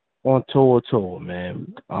 on Toa,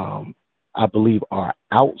 man. I believe our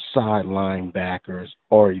outside linebackers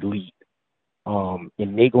are elite. And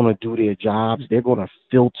they're going to do their jobs. They're going to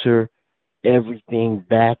filter everything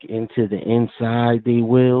back into the inside. They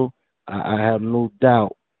will. I have no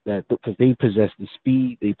doubt that because they possess the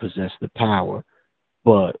speed, they possess the power.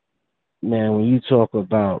 But man, when you talk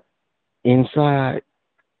about inside,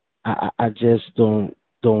 I just don't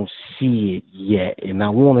see it yet. And I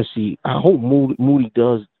want to see. I hope Moody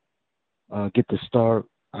does get the start.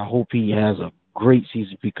 I hope he has a great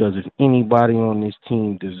season because if anybody on this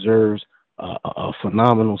team deserves a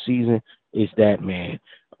phenomenal season, it's that man.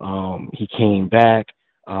 He came back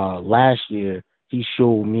last year. He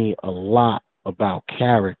showed me a lot about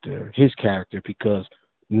his character, because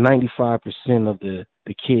 95% of the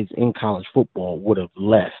kids in college football would have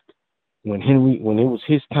left. When it was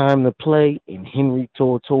his time to play and Henry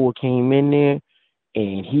Toa came in there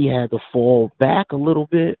and he had to fall back a little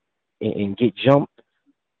bit and get jumped,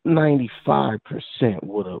 95%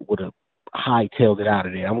 would have hightailed it out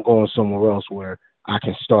of there. I'm going somewhere else where I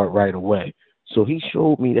can start right away. So he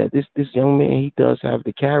showed me that this young man, he does have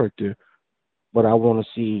the character, but I want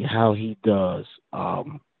to see how he does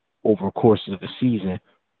over the course of the season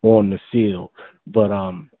on the field. But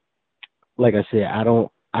like I said, I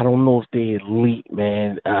don't know if they're elite,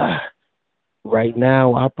 man. Right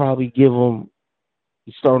now, I'll probably give them,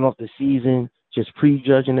 starting off the season, just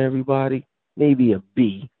prejudging everybody, maybe a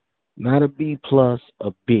B. Not a B plus,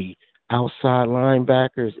 a B. Outside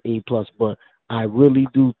linebackers, A plus. But I really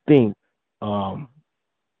do think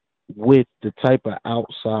with the type of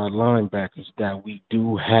outside linebackers that we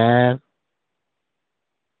do have,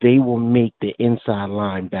 they will make the inside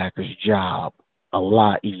linebackers' job a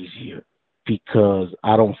lot easier, because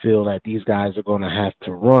I don't feel that these guys are going to have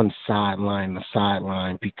to run sideline to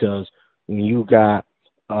sideline, because when you got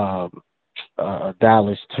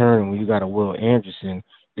Dallas Turner, when you got a Will Anderson,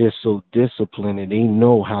 they're so disciplined and they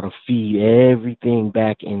know how to feed everything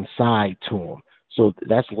back inside to them. So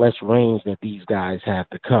that's less range that these guys have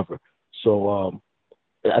to cover. So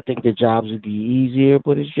I think their jobs would be easier,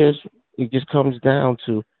 but it just comes down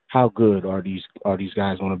to how good are these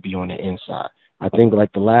guys going to be on the inside. I think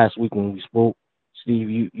like the last week when we spoke, Steve,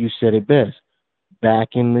 you said it best. Back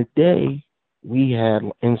in the day, we had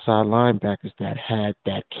inside linebackers that had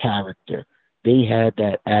that character. They had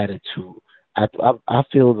that attitude. I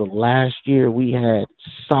feel the last year we had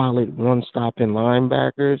solid run-stopping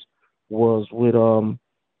linebackers was with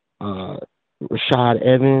Rashad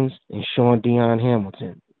Evans and Sean Dion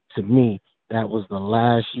Hamilton. To me, that was the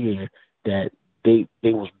last year that they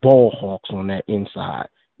was ball hawks on that inside.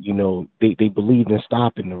 you know, they believed in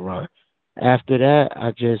stopping the run. After that,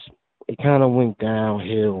 it kind of went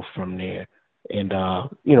downhill from there. And,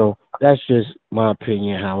 you know, that's just my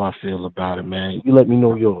opinion, how I feel about it, man. You let me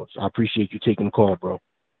know yours. I appreciate you taking the call, bro.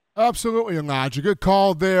 Absolutely, Elijah. Good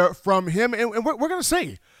call there from him. And we're going to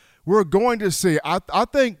see. We're going to see. I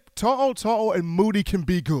think To'o and Moody can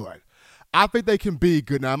be good. I think they can be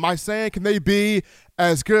good. Now, am I saying can they be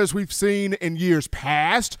as good as we've seen in years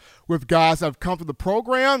past with guys that have come through the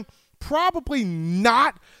program? Probably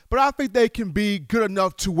not, but I think they can be good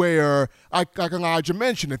enough to where, like Elijah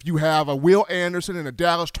mentioned, if you have a Will Anderson and a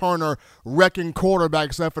Dallas Turner wrecking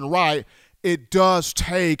quarterbacks left and right, it does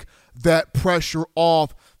take that pressure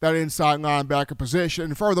off that inside linebacker position.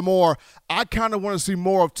 And furthermore, I kind of want to see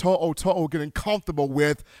more of To'o getting comfortable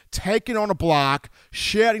with taking on a block,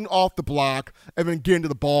 shedding off the block, and then getting to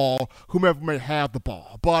the ball, whomever may have the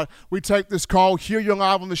ball. But we take this call here. You're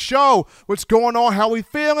live on the show. What's going on? How we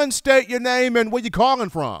feeling? State your name and where you calling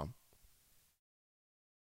from.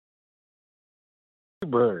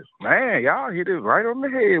 But, man, y'all hit it right on the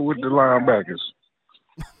head with the linebackers.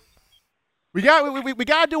 We got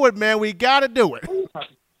to do it, man. We got to do it.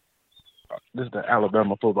 This is the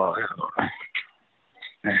Alabama football.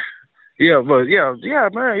 Yeah, man.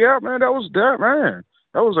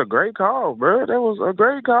 That was a great call, bro. That was a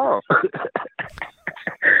great call.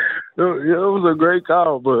 It was a great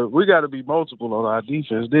call, but we got to be multiple on our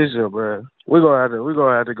defense this year, bro. We're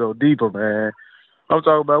gonna have to go deeper, man. I'm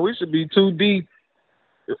talking about we should be too deep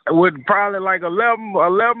with probably like 11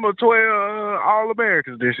 or 12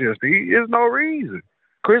 All-Americans this year, Steve. There's no reason.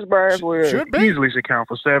 Chris Boswell easily should count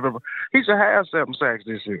for 7. He should have 7 sacks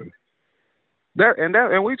this year.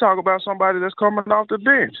 And we talk about somebody that's coming off the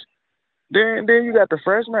bench. Then you got the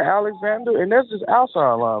freshman Alexander, and that's just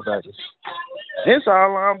outside linebackers. Inside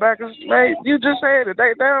linebackers, you just said it.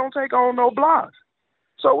 They don't take on no blocks.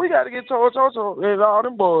 So we got to get towards and all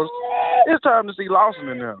them boys. It's time to see Lawson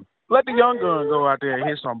in them. Let the young gun go out there and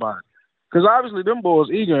hit somebody. Because obviously them boys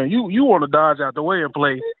eager, and you want to dodge out the way and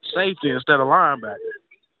play safety instead of linebacker.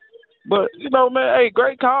 But, you know, man, hey,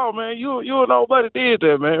 great call, man. You and nobody did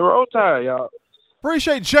that, man. Roll Tide, y'all.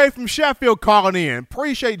 Appreciate Jay from Sheffield calling in.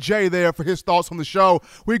 Appreciate Jay there for his thoughts on the show.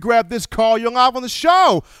 We grabbed this call. You're live on the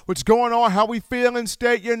show. What's going on? How we feeling?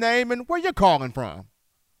 State your name and where you're calling from.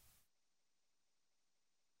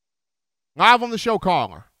 Live on the show,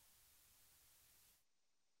 caller.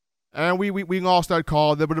 And we lost that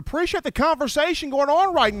call there, but appreciate the conversation going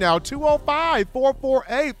on right now.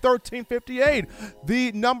 205-448-1358.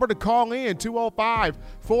 The number to call in,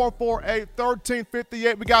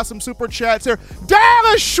 205-448-1358. We got some super chats here.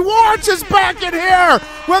 Dallas Schwartz is back in here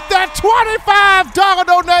with that $25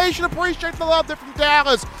 donation. Appreciate the love there from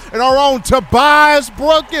Dallas. And our own Tobias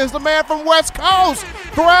Brookins, the man from West Coast,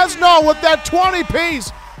 Fresno, with that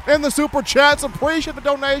 20-piece in the super chats. Appreciate the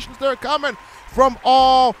donations that are coming from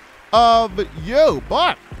all of you.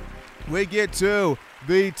 But we get to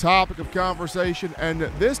the topic of conversation, and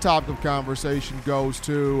this topic of conversation goes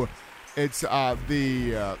to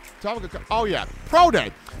the topic of Pro Day.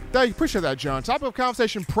 Appreciate that, John. Topic of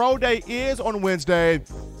conversation: Pro Day is on Wednesday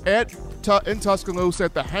in Tuscaloosa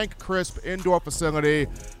at the Hank Crisp Indoor Facility.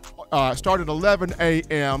 Starting at 11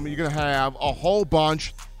 a.m. You're gonna have a whole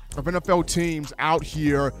bunch of NFL teams out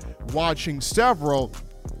here watching several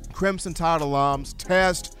Crimson Tide alums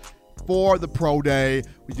test for the Pro Day.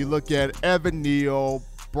 When you look at Evan Neal,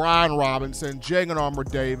 Brian Robinson, Jagan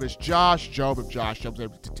Armour-Davis, Josh Jobe, if Josh Jobe's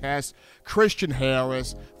able to test, Christian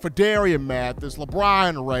Harris, Fedarian Mathis,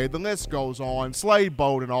 LeBron Ray, the list goes on, Slade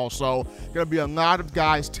Bowden also. Going to be a lot of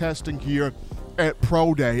guys testing here at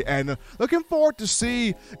Pro Day, and looking forward to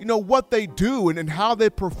see, what they do and how they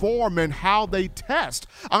perform and how they test.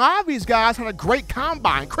 A lot of these guys had a great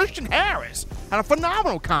combine. Christian Harris had a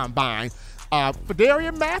phenomenal combine.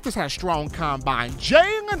 Fedarian Mathis had a strong combine.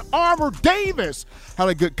 Jagan Armour-Davis had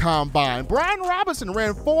a good combine. Brian Robinson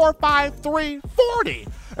ran 4.5340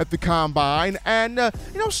 at the combine. And,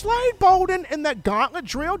 Slade Bowden in that gauntlet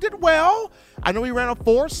drill did well. I know he ran a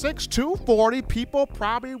 4.6240. People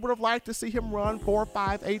probably would have liked to see him run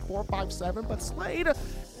 4.58, 4.57. But Slade,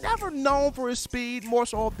 never known for his speed, more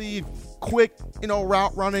so of the quick,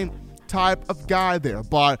 route running type of guy there.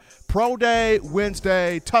 But Pro Day,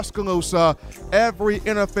 Wednesday, Tuscaloosa, every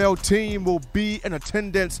NFL team will be in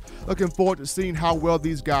attendance. Looking forward to seeing how well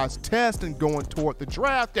these guys test and going toward the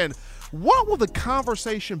draft. And what will the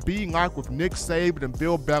conversation be like with Nick Saban and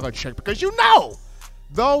Bill Belichick? Because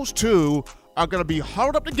those two are going to be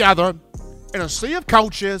huddled up together in a sea of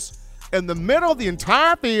coaches in the middle of the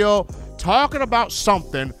entire field talking about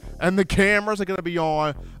something, and the cameras are going to be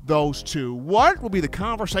on those two. What will be the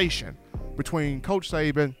conversation between Coach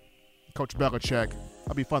Saban, Coach Belichick.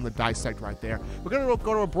 That'll be fun to dissect right there. We're going to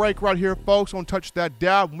go to a break right here, folks. Don't touch that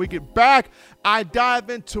dial. When we get back, I dive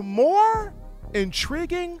into more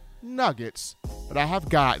intriguing nuggets that I have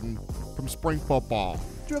gotten from spring football.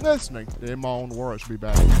 If you're listening, in my own words, we'll be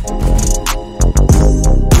back.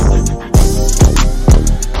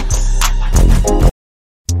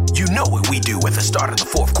 You know what we do at the start of the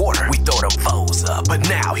fourth quarter. We throw them foes up. But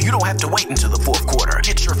now you don't have to wait until the fourth quarter.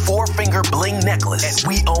 Get your 4-finger bling necklace at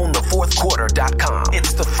WeOwnTheFourthQuarter.com.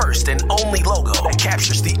 It's the first and only logo that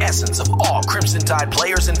captures the essence of all Crimson Tide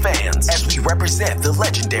players and fans as we represent the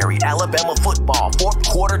legendary Alabama football fourth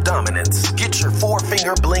quarter dominance. Get your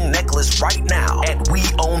 4-finger bling necklace right now at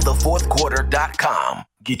WeOwnTheFourthQuarter.com.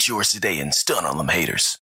 Get yours today and stun on them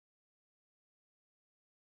haters.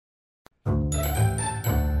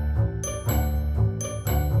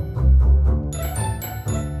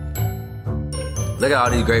 Look at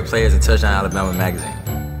all these great players in Touchdown Alabama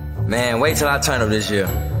magazine. Man, wait till I turn up this year.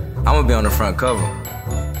 I'm gonna be on the front cover.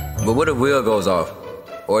 But what if Will goes off?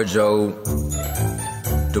 Or Joe,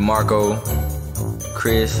 DeMarco,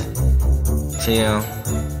 Chris, Tim,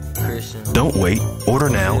 Christian. Don't wait. Order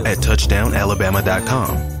now at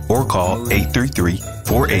touchdownalabama.com or call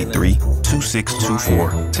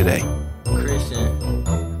 833-483-2624 today. Christian.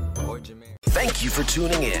 Thank you for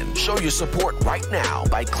tuning in. Show your support right now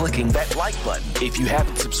by clicking that like button. If you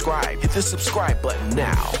haven't subscribed, hit the subscribe button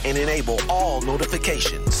now and enable all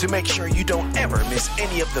notifications to make sure you don't ever miss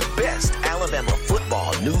any of the best Alabama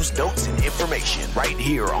football news, notes, and information right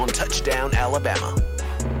here on Touchdown Alabama.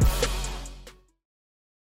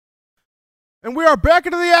 And we are back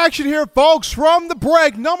into the action here, folks, from the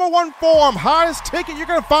break. Number one form, hottest ticket you're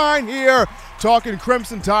going to find here. Talking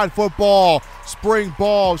Crimson Tide football, spring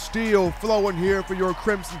ball still flowing here for your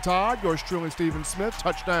Crimson Tide. Yours truly, Stephen Smith,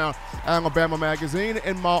 Touchdown Alabama magazine.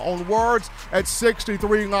 In my own words, at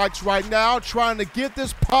 63 likes right now, trying to get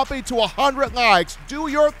this puppy to 100 likes. Do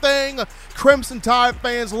your thing, Crimson Tide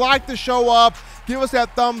fans. Like the show up. Give us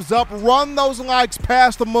that thumbs up. Run those likes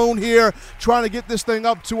past the moon here. Trying to get this thing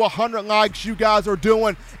up to 100 likes. You guys are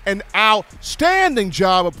doing an outstanding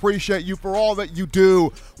job. Appreciate you for all that you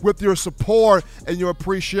do with your support and your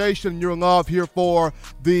appreciation and your love here for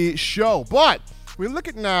the show. But we look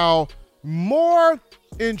at now more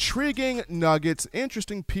intriguing nuggets,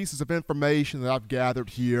 interesting pieces of information that I've gathered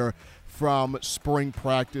here from spring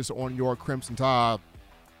practice on your Crimson Tide.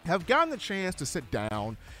 Have gotten the chance to sit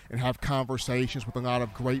down and have conversations with a lot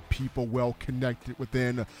of great people well connected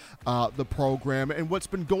within the program and what's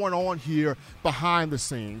been going on here behind the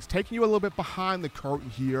scenes, taking you a little bit behind the curtain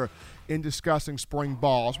here in discussing spring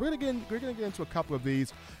balls. We're gonna get into a couple of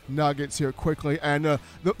these nuggets here quickly, and the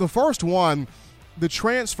first one, the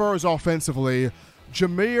transfers offensively,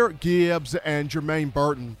 Jahmyr Gibbs and Jermaine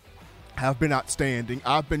Burton have been outstanding.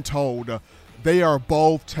 I've been told they are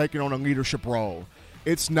both taking on a leadership role.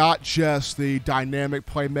 It's not just the dynamic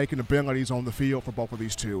playmaking abilities on the field for both of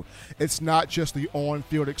these two. It's not just the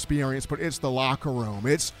on-field experience, but it's the locker room.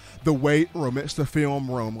 It's the weight room. It's the film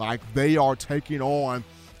room. Like, they are taking on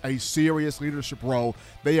a serious leadership role.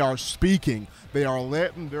 They are speaking. They are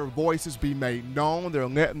letting their voices be made known. They're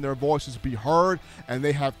letting their voices be heard, and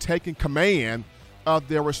they have taken command of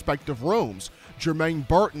their respective rooms. Jermaine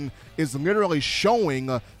Burton is literally showing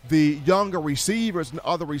the younger receivers and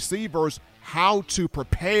other receivers how to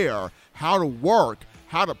prepare, how to work,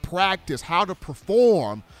 how to practice, how to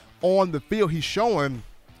perform on the field. He's showing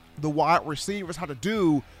the wide receivers how to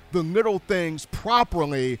do the little things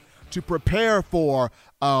properly to prepare for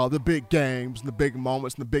the big games and the big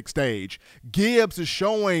moments and the big stage. Gibbs is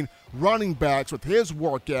showing running backs with his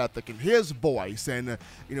work ethic and his voice and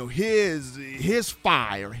his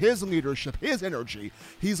fire, his leadership, his energy.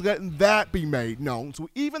 He's letting that be made known. So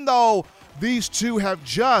even though these two have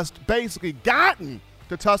just basically gotten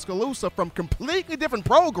to Tuscaloosa from completely different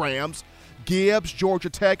programs, Gibbs, Georgia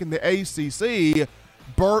Tech in the ACC,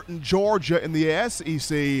 Burton, Georgia in the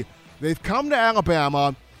SEC, they've come to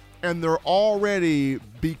Alabama and they're already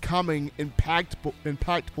becoming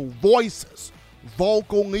impactful voices,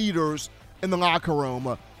 vocal leaders in the locker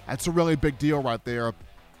room. That's a really big deal right there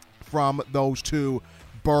from those two,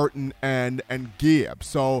 Burton and Gibbs.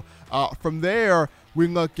 So from there, we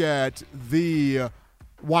look at the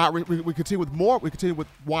wide. We continue with more. We continue with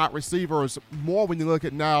wide receivers more when you look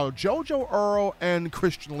at now JoJo Earle and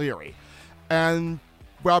Christian Leary, and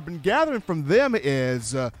what I've been gathering from them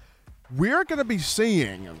is we're going to be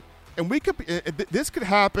seeing. And this could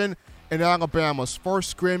happen in Alabama's first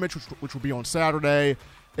scrimmage, which will be on Saturday,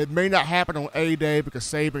 It may not happen on A-Day because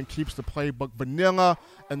Saban keeps the playbook vanilla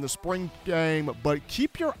in the spring game, but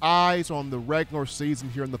keep your eyes on the regular season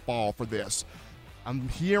here in the fall for this. I'm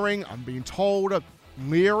being told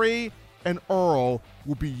Leary and Earl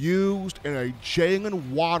will be used in a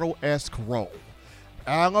Jalen Waddle-esque role.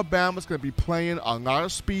 Alabama's going to be playing a lot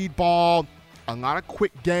of speed ball, a lot of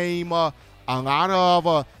quick game, a lot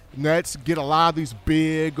of let's get a lot of these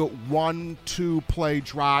big 1-2 play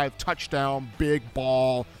drive, touchdown, big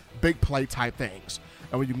ball, big play type things.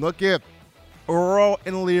 And when you look at Earl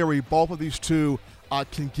and Leary, both of these two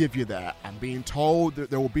can give you that. I'm being told that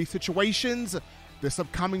there will be situations this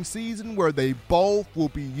upcoming season where they both will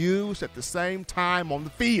be used at the same time on the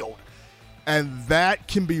field. And that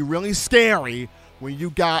can be really scary when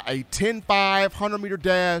you got a 10-5, 100-meter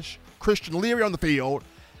dash Christian Leary on the field,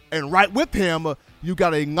 and right with him, you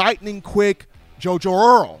got a lightning-quick JoJo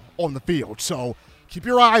Earl on the field. So keep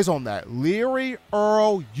your eyes on that. Leary,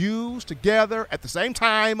 Earl used together at the same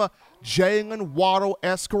time. Jalen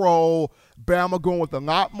Waddle-esque role. Bama going with a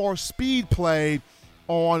lot more speed play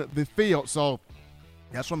on the field. So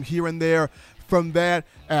that's what I'm hearing there from that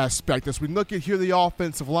aspect. As we look at here the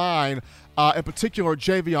offensive line, in particular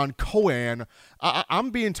Javion Cohen, I'm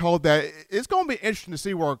being told that it's going to be interesting to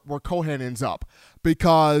see where Cohen ends up,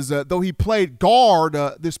 because though he played guard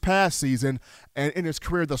this past season and in his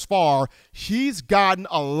career thus far, he's gotten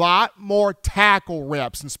a lot more tackle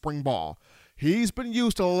reps in spring ball. He's been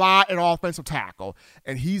used a lot in offensive tackle,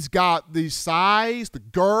 and he's got the size, the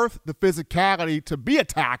girth, the physicality to be a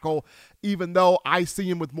tackle. Even though I see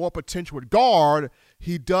him with more potential at guard,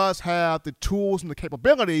 he does have the tools and the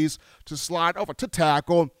capabilities to slide over to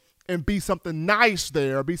tackle and be something nice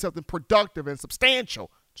there, be something productive and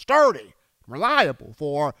substantial, sturdy, reliable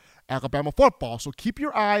for Alabama football. So keep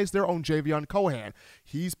your eyes there on Javion Cohen.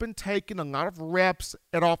 He's been taking a lot of reps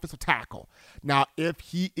at offensive tackle. Now, if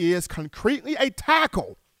he is concretely a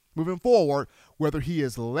tackle moving forward, whether he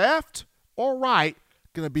is left or right,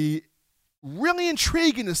 going to be really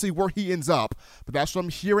intriguing to see where he ends up. But that's what I'm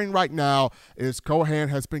hearing right now is Cohen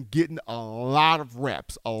has been getting a lot of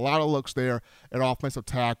reps, a lot of looks there at offensive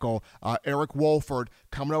tackle. Eric Wolford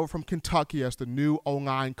coming over from Kentucky as the new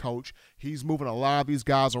O-line coach. He's moving a lot of these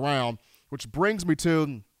guys around, which brings me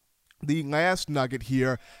to the last nugget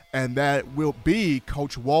here, and that will be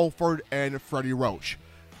Coach Wolford and Freddie Roach.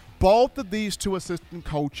 Both of these two assistant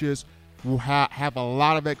coaches will have a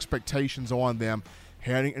lot of expectations on them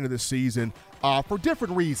heading into the season for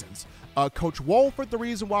different reasons. Coach Wolford, the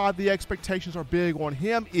reason why the expectations are big on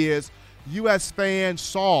him is U.S. fans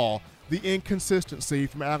saw the inconsistency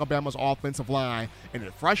from Alabama's offensive line, and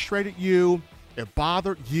it frustrated you, it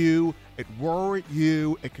bothered you, it worried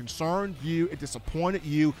you, it concerned you, it disappointed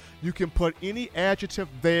you. You can put any adjective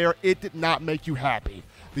there. It did not make you happy,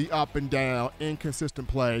 the up and down, inconsistent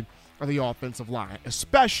play of the offensive line,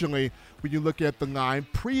 especially when you look at the line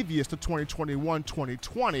previous to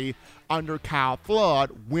 2021-2020 under Kyle Flood,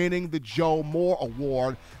 winning the Joe Moore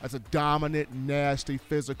Award as a dominant, nasty,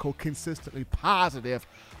 physical, consistently positive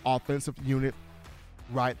offensive unit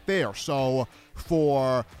right there. So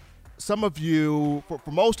for some of you, for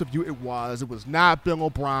most of you, it was not Bill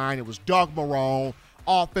O'Brien, it was Doug Marrone.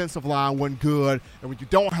 Offensive line wasn't good, and when you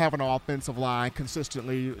don't have an offensive line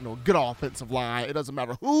consistently, good offensive line, it doesn't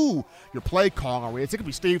matter who your play caller is. It could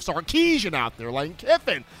be Steve Sarkisian out there, Lane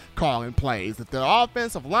Kiffin calling plays. If the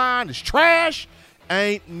offensive line is trash,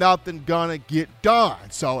 ain't nothing gonna get done.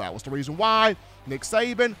 So that was the reason why Nick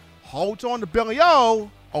Saban holds on to Billy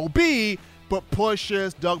OB, but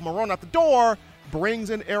pushes Doug Marrone out the door, brings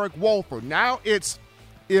in Eric Wolford. Now it's,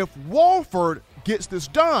 if Wolford gets this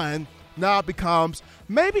done, now it becomes,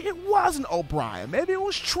 maybe it wasn't O'Brien. Maybe it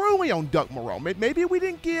was truly on Doug Marrone. Maybe we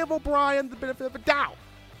didn't give O'Brien the benefit of a doubt.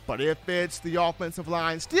 But if it's the offensive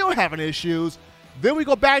line still having issues, then we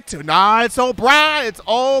go back to, it's O'Brien. It's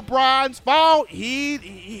O'Brien's fault. He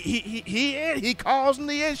causing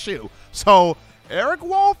the issue. So Eric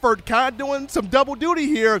Wolford kind of doing some double duty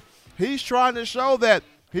here. He's trying to show that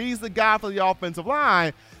he's the guy for the offensive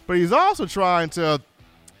line, but he's also trying to,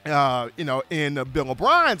 in Bill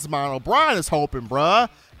O'Brien's mind, O'Brien is hoping,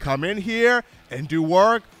 come in here and do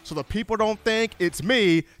work so the people don't think it's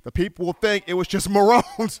me. The people will think it was just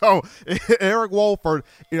Marrone. So Eric Wolford,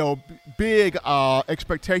 big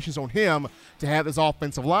expectations on him to have his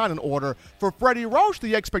offensive line in order. For Freddie Roach,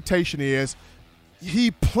 the expectation is he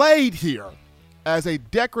played here as a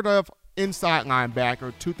decorative inside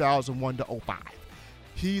linebacker 2001 to 05.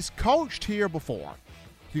 He's coached here before.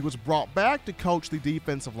 He was brought back to coach the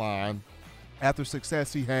defensive line after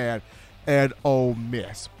success he had at Ole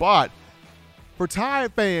Miss. But for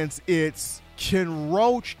Tide fans, it's, can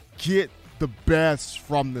Roach get the best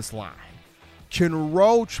from this line? Can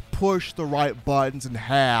Roach push the right buttons and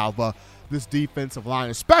have this defensive line,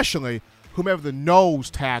 especially whomever the nose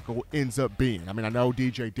tackle ends up being? I mean, I know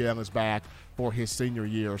DJ Dale is back for his senior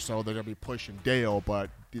year, so they're going to be pushing Dale, but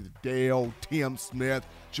Dale, Tim Smith,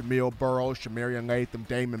 Jamil Burrows, Shamarian Latham,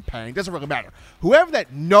 Damon Payne, doesn't really matter. Whoever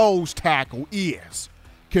that nose tackle is,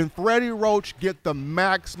 can Freddie Roach get the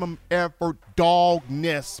maximum effort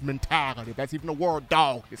dogness mentality? If that's even a word,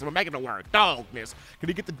 dogness. I'm making the word, dogness. Can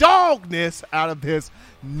he get the dogness out of his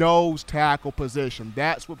nose tackle position?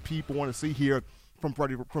 That's what people want to see here from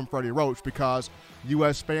Freddie Roach, because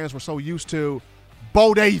U.S. fans were so used to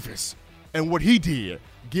Bo Davis and what he did,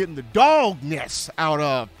 getting the dogness out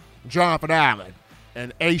of Jonathan Allen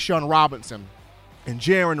and A'Shawn Robinson and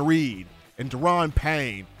Jaron Reed and Deron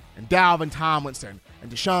Payne and Dalvin Tomlinson and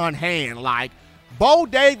Deshaun Hand. Like, Bo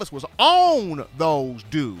Davis was on those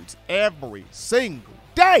dudes every single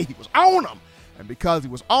day. He was on them. And because he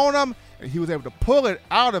was on them and he was able to pull it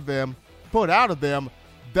out of them,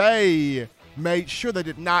 they made sure they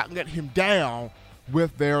did not let him down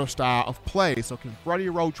with their style of play. So can Freddie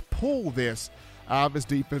Roach pull this out of his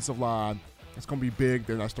defensive line? It's going to be big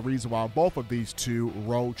there. That's the reason why both of these two,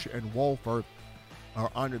 Roach and Wolford,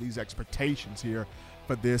 are under these expectations here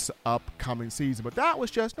for this upcoming season. But that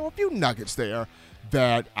was just a few nuggets there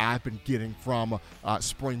that I've been getting from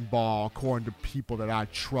spring ball, according to people that I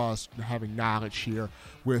trust and having knowledge here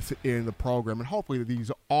within the program. And hopefully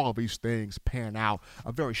all of these things pan out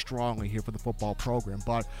very strongly here for the football program.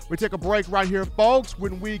 But we take a break right here, folks.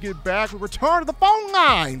 When we get back, we return to the phone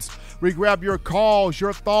lines. We grab your calls,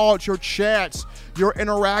 your thoughts, your chats, your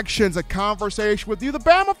interactions, a conversation with you, the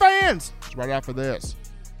Bama fans. It's right after this.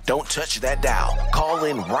 Don't touch that dial. Call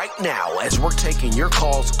in right now as we're taking your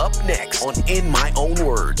calls up next on In My Own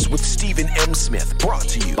Words with Stephen M. Smith, brought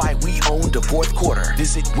to you by We Own the Fourth Quarter.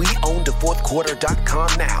 Visit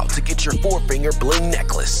WeOwnTheFourthQuarter.com now to get your four-finger bling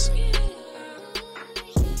necklace.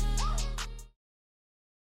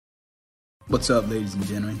 What's up, ladies and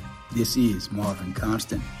gentlemen? This is Marvin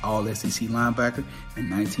Constant, All-SEC linebacker and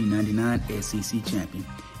 1999 SEC champion.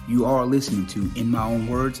 You are listening to In My Own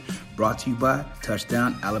Words, brought to you by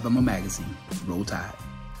Touchdown Alabama Magazine. Roll Tide.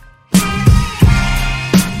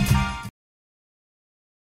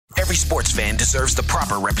 Every sports fan deserves the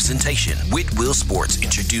proper representation. Whitwell Sports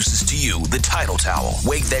introduces to you the Title Towel.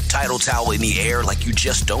 Wave that Title Towel in the air like you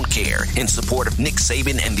just don't care, in support of Nick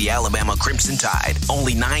Saban and the Alabama Crimson Tide.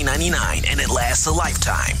 Only $9.99, and it lasts a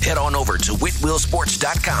lifetime. Head on over to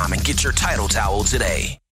WhitwellSports.com and get your Title Towel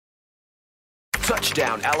today.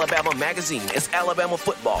 Touchdown Alabama Magazine is Alabama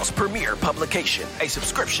football's premier publication. A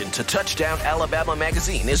subscription to Touchdown Alabama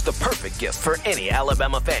Magazine is the perfect gift for any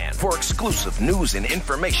Alabama fan. For exclusive news and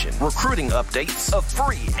information, recruiting updates, a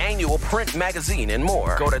free annual print magazine, and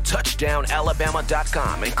more, go to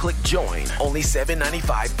touchdownalabama.com and click join. Only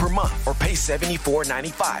 $7.95 per month, or pay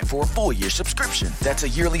 $74.95 for a full year subscription. That's a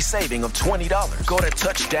yearly saving of $20. Go to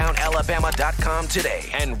touchdownalabama.com today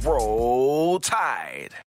and roll Tide.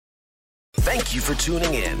 Thank you for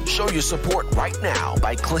tuning in. Show your support right now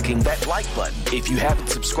by clicking that like button. If you haven't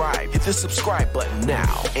subscribed, hit the subscribe button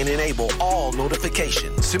now and enable all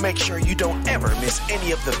notifications to make sure you don't ever miss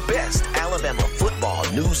any of the best Alabama football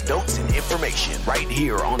news, notes, and information right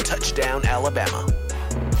here on Touchdown Alabama.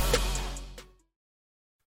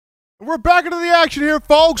 We're back into the action here,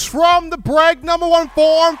 folks, from the break. Number one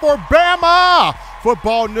forum for Bama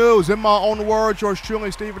football news. In my own words, yours truly,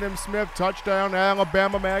 Stephen M. Smith, Touchdown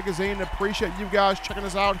Alabama Magazine. Appreciate you guys checking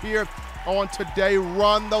us out here on today.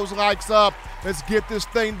 Run those likes up. Let's get this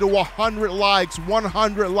thing to 100 likes.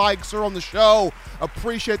 100 likes are on the show.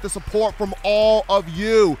 Appreciate the support from all of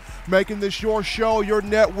you, making this your show, your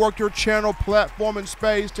network, your channel, platform, and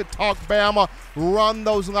space to talk Bama. Run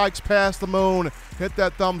those likes past the moon. Hit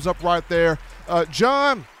that thumbs up right there.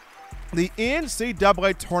 John, the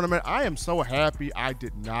NCAA tournament, I am so happy I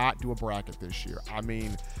did not do a bracket this year. I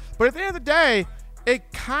mean, but at the end of the day,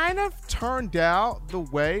 it kind of turned out the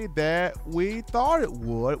way that we thought it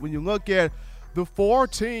would. When you look at the four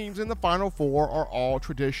teams in the Final Four are all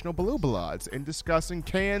traditional Blue Bloods, in discussing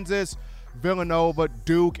Kansas, Villanova,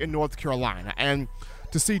 Duke, and North Carolina. And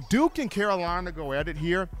to see Duke and Carolina go at it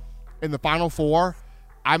here in the Final Four,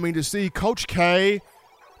 I mean, to see Coach K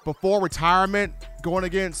before retirement going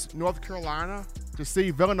against North Carolina, to see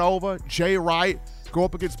Villanova, Jay Wright go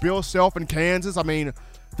up against Bill Self in Kansas. I mean,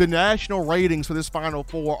 the national ratings for this Final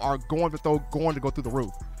Four are going to go through the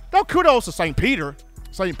roof. Now, kudos to St. Peter.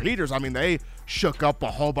 St. Peter's, I mean, they shook up a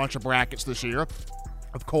whole bunch of brackets this year.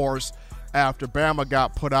 Of course, after Bama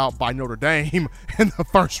got put out by Notre Dame in the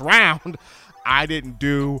first round, I didn't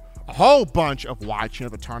do a whole bunch of watching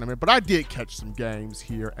of the tournament, but I did catch some games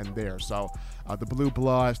here and there. So the Blue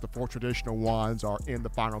Bloods, the 4 traditional ones, are in the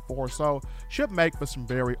Final Four, so should make for some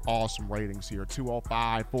very awesome ratings here.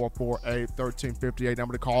 205-448-1358,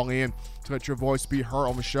 number to call in to let your voice be heard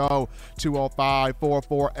on the show.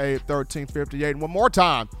 205-448-1358. And one more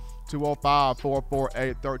time,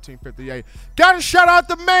 205-448-1358. Got to shout out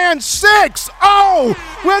the man 6-0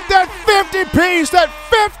 with that 50-piece, that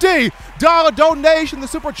 $50 donation. The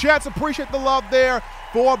Super Chats, appreciate the love there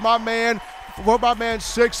for my man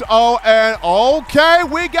 6-0. And okay,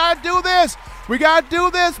 we got to do this. We got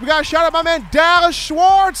to shout out my man Dallas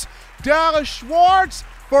Schwartz. Dallas Schwartz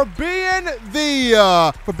for being the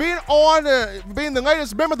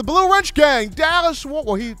latest member of the Blue Wrench Gang. Dallas Schwartz,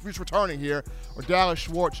 well, he's returning here. Or Dallas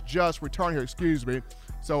Schwartz just returned here, excuse me.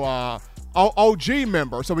 So, OG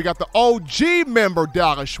member. So we got the OG member,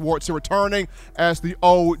 Dallas Schwartz, returning as the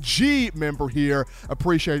OG member here.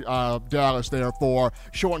 Appreciate Dallas there for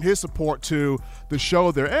showing his support to the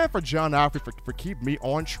show there, and for John Alfred for keeping me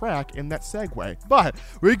on track in that segue. But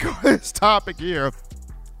we go to this topic here.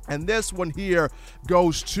 And this one here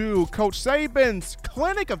goes to Coach Saban's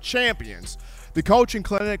Clinic of Champions, the coaching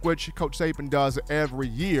clinic which Coach Saban does every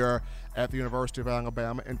year at the University of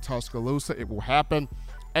Alabama in Tuscaloosa. It will happen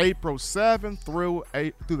April 7th through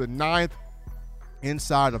the 9th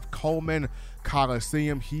inside of Coleman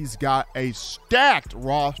Coliseum. He's got a stacked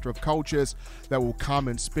roster of coaches that will come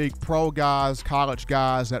and speak, pro guys, college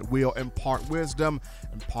guys that will impart wisdom,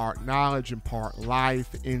 impart knowledge, impart life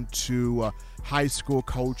into high school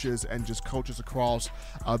coaches and just coaches across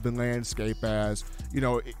the landscape. As you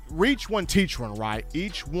know, reach one, teach one, right?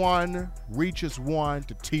 Each one reaches one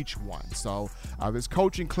to teach one. So this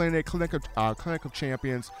coaching clinic of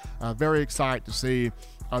champions, very excited to see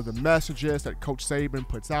the messages that Coach Saban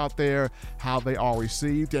puts out there, how they are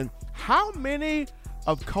received, and how many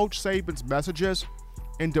of Coach Saban's messages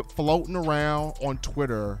end up floating around on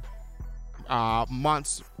Twitter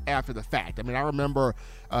months after the fact. I mean, I remember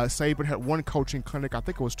Saban had one coaching clinic, I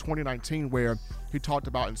think it was 2019, where he talked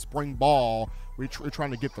about in spring ball, we're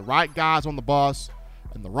trying to get the right guys on the bus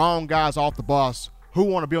and the wrong guys off the bus who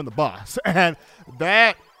want to be on the bus. And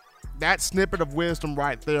that snippet of wisdom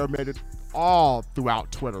right there made it all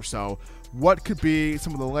throughout Twitter. So what could be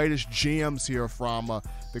some of the latest gems here from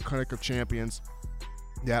the Clinic of Champions?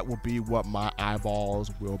 That will be what my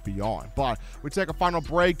eyeballs will be on. But we take a final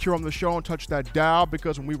break here on the show and touch that dial,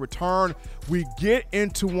 because when we return, we get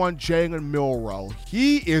into one Jalen Milroe.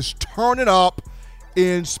 He is turning up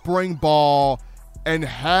in spring ball, and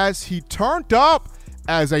has he turned up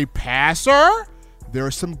as a passer? There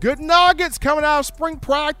are some good nuggets coming out of spring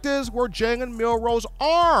practice where Jalen Milroe's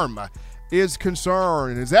arm is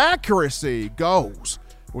concerned and his accuracy goes.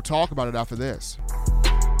 We'll talk about it after this.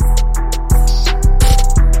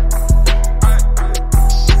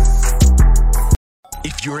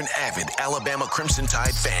 If you're an avid Alabama Crimson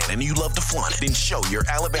Tide fan and you love to flaunt it, then show your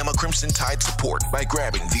Alabama Crimson Tide support by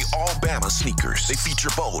grabbing the All-Bama sneakers. They feature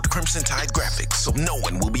bold Crimson Tide graphics, so no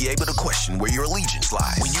one will be able to question where your allegiance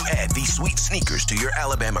lies. When you add these sweet sneakers to your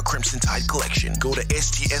Alabama Crimson Tide collection, go to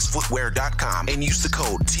STSFootwear.com and use the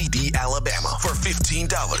code TDAlabama for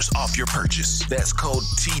 $15 off your purchase. That's code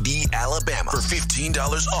TDAlabama for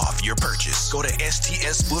 $15 off your purchase. Go to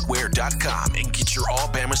STSFootwear.com and get your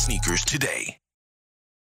All-Bama sneakers today.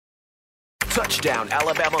 Touchdown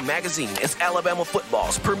Alabama Magazine is Alabama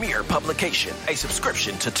football's premier publication. A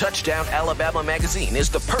subscription to Touchdown Alabama Magazine is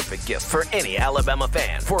the perfect gift for any Alabama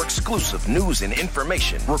fan. For exclusive news and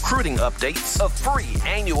information, recruiting updates, a free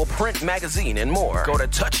annual print magazine, and more, go to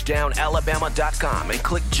touchdownalabama.com and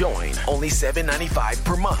click join. Only $7.95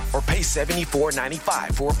 per month, or pay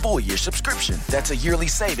 $74.95 for a full year subscription. That's a yearly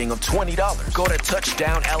saving of $20. Go to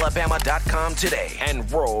touchdownalabama.com today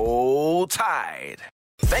and roll Tide.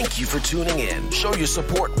 Thank you for tuning in. Show your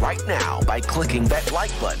support right now by clicking that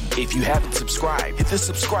like button. If you haven't subscribed, hit the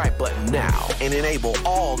subscribe button now and enable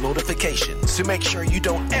all notifications to make sure you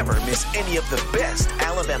don't ever miss any of the best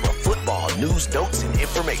Alabama football news, notes, and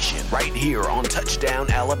information right here on Touchdown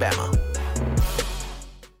Alabama.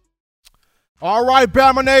 All right,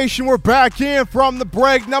 Bama Nation, we're back in from the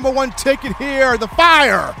break. Number one ticket here, the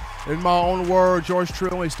fire. In my own words, yours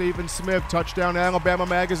truly, Stephen Smith, Touchdown Alabama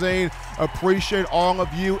Magazine. Appreciate all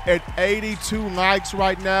of you at 82 likes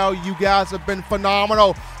right now. You guys have been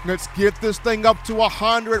phenomenal. Let's get this thing up to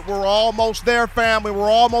 100. We're almost there, family.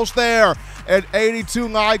 We're almost there. At 82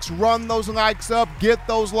 likes, run those likes up. Get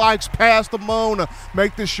those likes past the moon.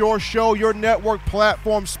 Make this your show, your network,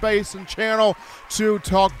 platform, space, and channel to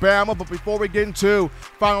talk Bama. But before we get into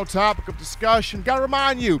final topic of discussion, got to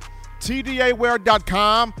remind you,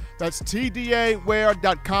 TDAwear.com. That's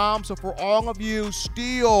TDAwear.com. So for all of you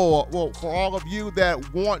for all of you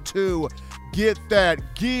that want to get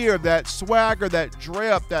that gear, that swagger, that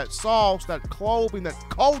drip, that sauce, that clothing, that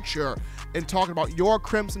culture, and talking about your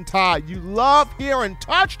Crimson Tide, you love hearing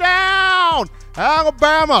touchdown,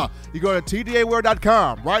 Alabama. You go to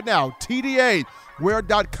TDAwear.com right now,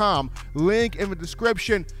 TDAwear.com. Link in the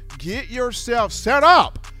description. Get yourself set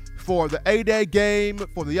up for the A-Day game,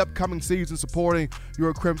 for the upcoming season, supporting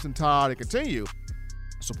your Crimson Tide, and continue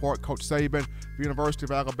support Coach Saban, the University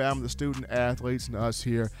of Alabama, the student athletes, and us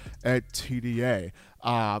here at TDA.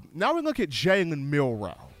 Now we look at Jalen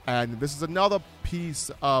Milroe, and this is another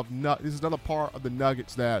part of the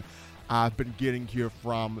nuggets that I've been getting here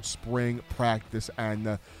from spring practice,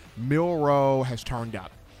 and Milroe has turned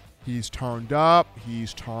up. He's turned up.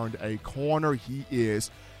 He's turned a corner.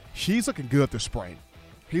 He's looking good this spring.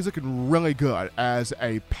 He's looking really good as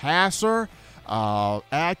a passer,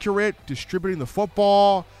 accurate, distributing the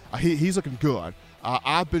football. He's looking good.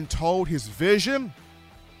 I've been told his vision,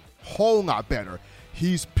 whole lot better.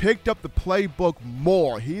 He's picked up the playbook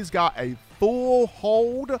more. He's got a full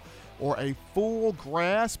hold or a full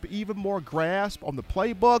grasp, even more grasp on the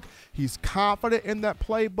playbook. He's confident in that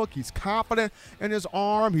playbook. He's confident in his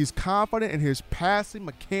arm. He's confident in his passing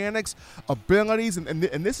mechanics, abilities, and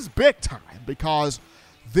this is big time because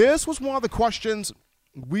this was one of the questions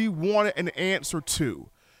we wanted an answer to.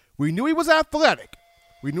 We knew he was athletic.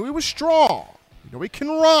 We knew he was strong. We know he can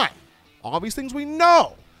run. All these things we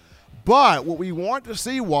know. But what we wanted to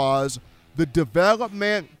see was the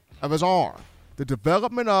development of his arm, the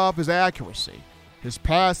development of his accuracy, his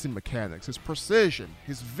passing mechanics, his precision,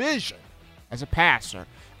 his vision as a passer,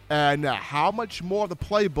 and how much more of the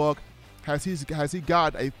playbook has he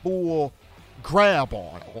got a full grab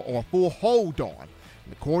on or a full hold on.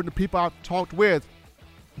 And according to people I've talked with,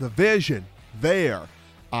 the vision there,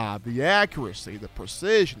 the accuracy, the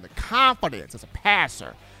precision, the confidence as a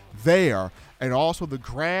passer there, and also the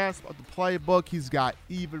grasp of the playbook, he's got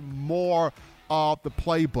even more of the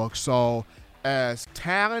playbook. So as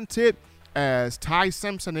talented as Ty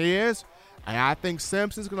Simpson is, and I think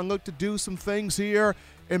Simpson's going to look to do some things here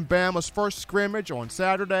in Bama's first scrimmage on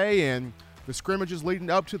Saturday and the scrimmages leading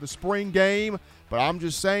up to the spring game. But I'm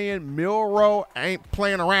just saying, Milroe ain't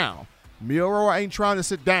playing around. Milroe ain't trying to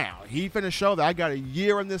sit down. He finna show that I got a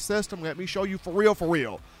year in this system. Let me show you for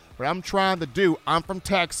real. What I'm trying to do, I'm from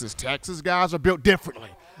Texas. Texas guys are built differently.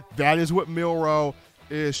 That is what Milroe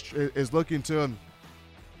is looking to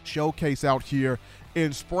showcase out here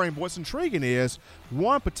in spring. But what's intriguing is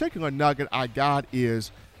one particular nugget I got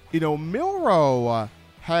is, Milroe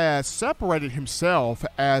has separated himself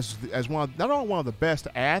as not only one of the best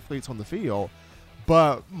athletes on the field,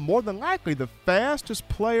 but more than likely the fastest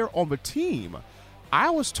player on the team.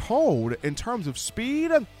 I was told in terms of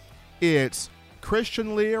speed, it's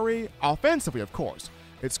Christian Leary, offensively of course.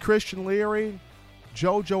 It's Christian Leary,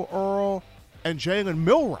 JoJo Earl, and Jalen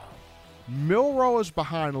Milroe. Milroe is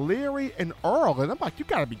behind Leary and Earl, and I'm like, you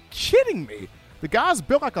gotta be kidding me. The guy's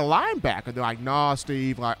built like a linebacker. They're like, nah,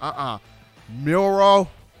 Steve, Milroe,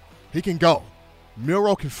 he can go.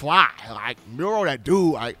 Milroe can fly. Like, Milroe, that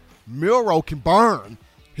dude, Milroe can burn.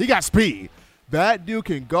 He got speed. That dude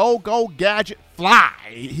can go, gadget, fly.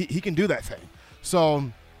 He can do that thing.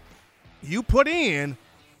 So you put in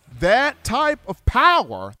that type of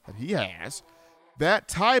power that he has, that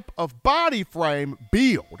type of body frame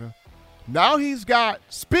build. Now he's got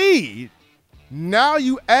speed. Now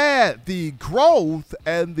you add the growth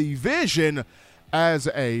and the vision as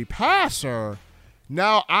a passer.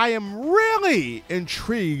 Now I am really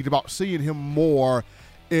intrigued about seeing him more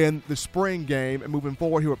in the spring game and moving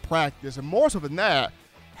forward here at practice. And more so than that,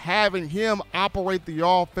 having him operate the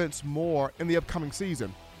offense more in the upcoming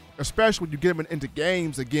season, especially when you get him into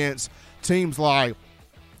games against teams like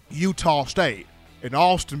Utah State and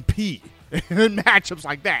Austin Peay and matchups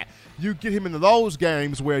like that. You get him into those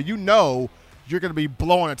games where you know you're going to be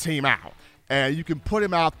blowing a team out. And you can put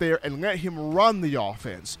him out there and let him run the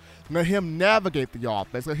offense. Let him navigate the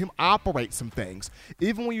offense. Let him operate some things.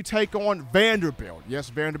 Even when you take on Vanderbilt. Yes,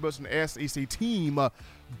 Vanderbilt's an SEC team,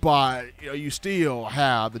 but you still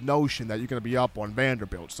have the notion that you're going to be up on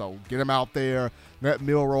Vanderbilt. So get him out there. Let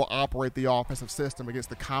Milroe operate the offensive system against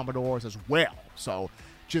the Commodores as well. So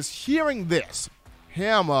just hearing this,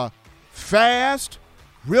 him fast,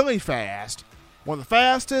 really fast, one of the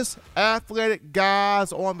fastest athletic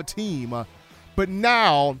guys on the team, but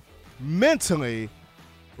now mentally,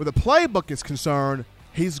 where the playbook is concerned,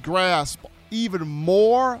 he's grasped even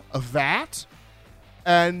more of that.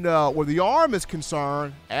 And where the arm is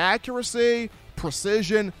concerned, accuracy,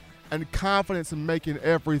 precision, and confidence in making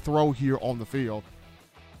every throw here on the field.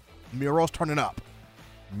 Milroe's turning up.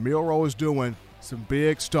 Milroe is doing some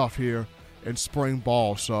big stuff here in spring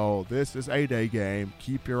ball. So this is a day game.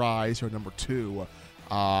 Keep your eyes here, number 2.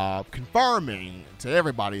 Confirming to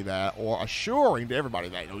everybody that, or assuring to everybody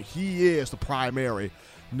that, he is the primary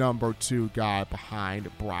number 2 guy behind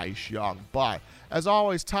Bryce Young. But as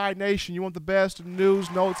always, Tide Nation, you want the best news,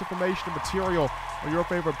 notes, information, and material on your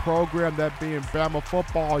favorite program, that being Bama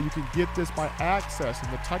football. You can get this by accessing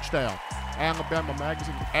the Touchdown Alabama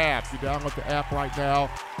Magazine app. You download the app right now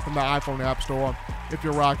from the iPhone App Store if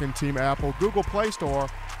you're rocking Team Apple, Google Play Store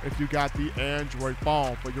if you got the Android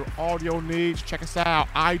phone. For your audio needs, check us out,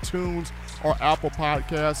 iTunes or Apple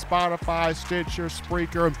Podcasts, Spotify, Stitcher,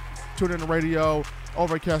 Spreaker, TuneIn Radio,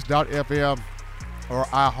 Overcast.fm, or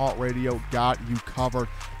iHeartRadio got you covered.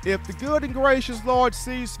 If the good and gracious Lord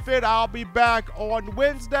sees fit, I'll be back on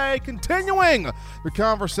Wednesday continuing the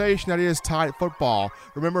conversation that is Tide football.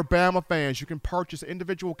 Remember, Bama fans, you can purchase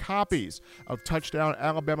individual copies of Touchdown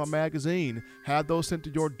Alabama Magazine. Have those sent to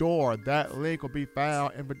your door. That link will be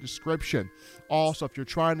found in the description. Also, if you're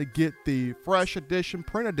trying to get the fresh edition,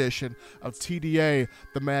 print edition of TDA,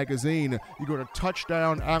 the magazine, you go to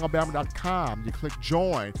touchdownalabama.com. You click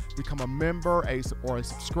join, become a member or a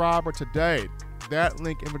subscriber today. That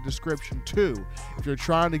link in the description too. If you're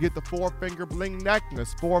trying to get the 4-finger bling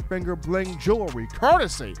necklace, 4-finger bling jewelry,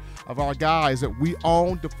 courtesy of our guys at We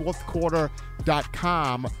Own the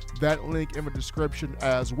Fourth.com, that link in the description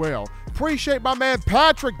as well. Appreciate my man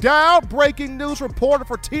Patrick Dowd, breaking news reporter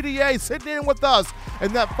for TDA, sitting in with us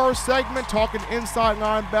in that first segment, talking inside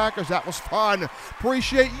linebackers. That was fun.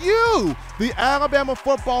 Appreciate you, the Alabama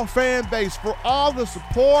football fan base, for all the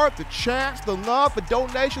support, the chats, the love, the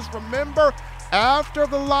donations. Remember, after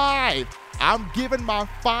the live, I'm giving my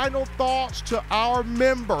final thoughts to our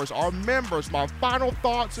members, my final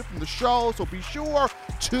thoughts from the show, so be sure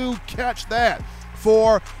to catch that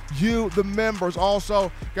for you, the members.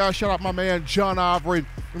 Also, gotta shout out my man John Ivory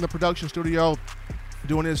in the production studio,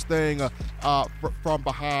 doing his thing from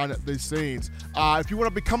behind the scenes. If you want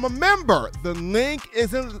to become a member, the link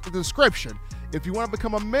is in the description. If you want to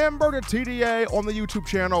become a member to TDA on the YouTube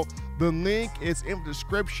channel, the link is in the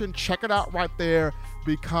description. Check it out right there.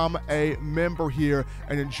 Become a member here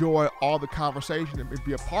and enjoy all the conversation and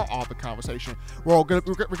be a part of the conversation. We're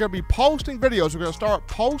gonna be posting videos. We're gonna start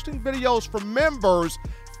posting videos for members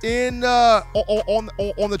in on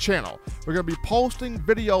the channel. We're gonna be posting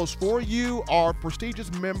videos for you, our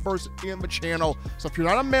prestigious members in the channel. So if you're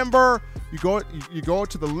not a member, you go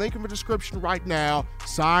to the link in the description right now,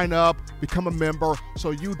 sign up, become a member, so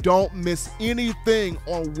you don't miss anything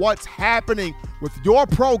on what's happening with your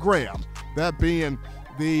program, that being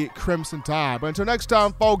the Crimson Tide. But until next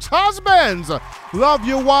time, folks, husbands, love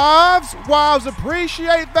your wives. Wives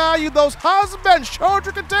appreciate, value those husbands.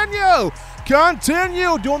 Children,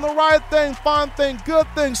 continue doing the right thing, fun thing, good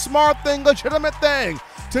thing, smart thing, legitimate thing.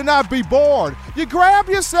 To not be bored. You grab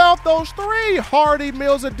yourself those 3 hearty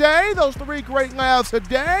meals a day, those 3 great laughs a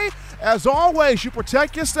day. As always, you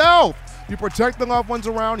protect yourself. You protect the loved ones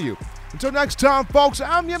around you. Until next time, folks,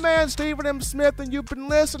 I'm your man, Stephen M. Smith, and you've been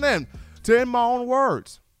listening to In My Own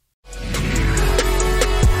Words.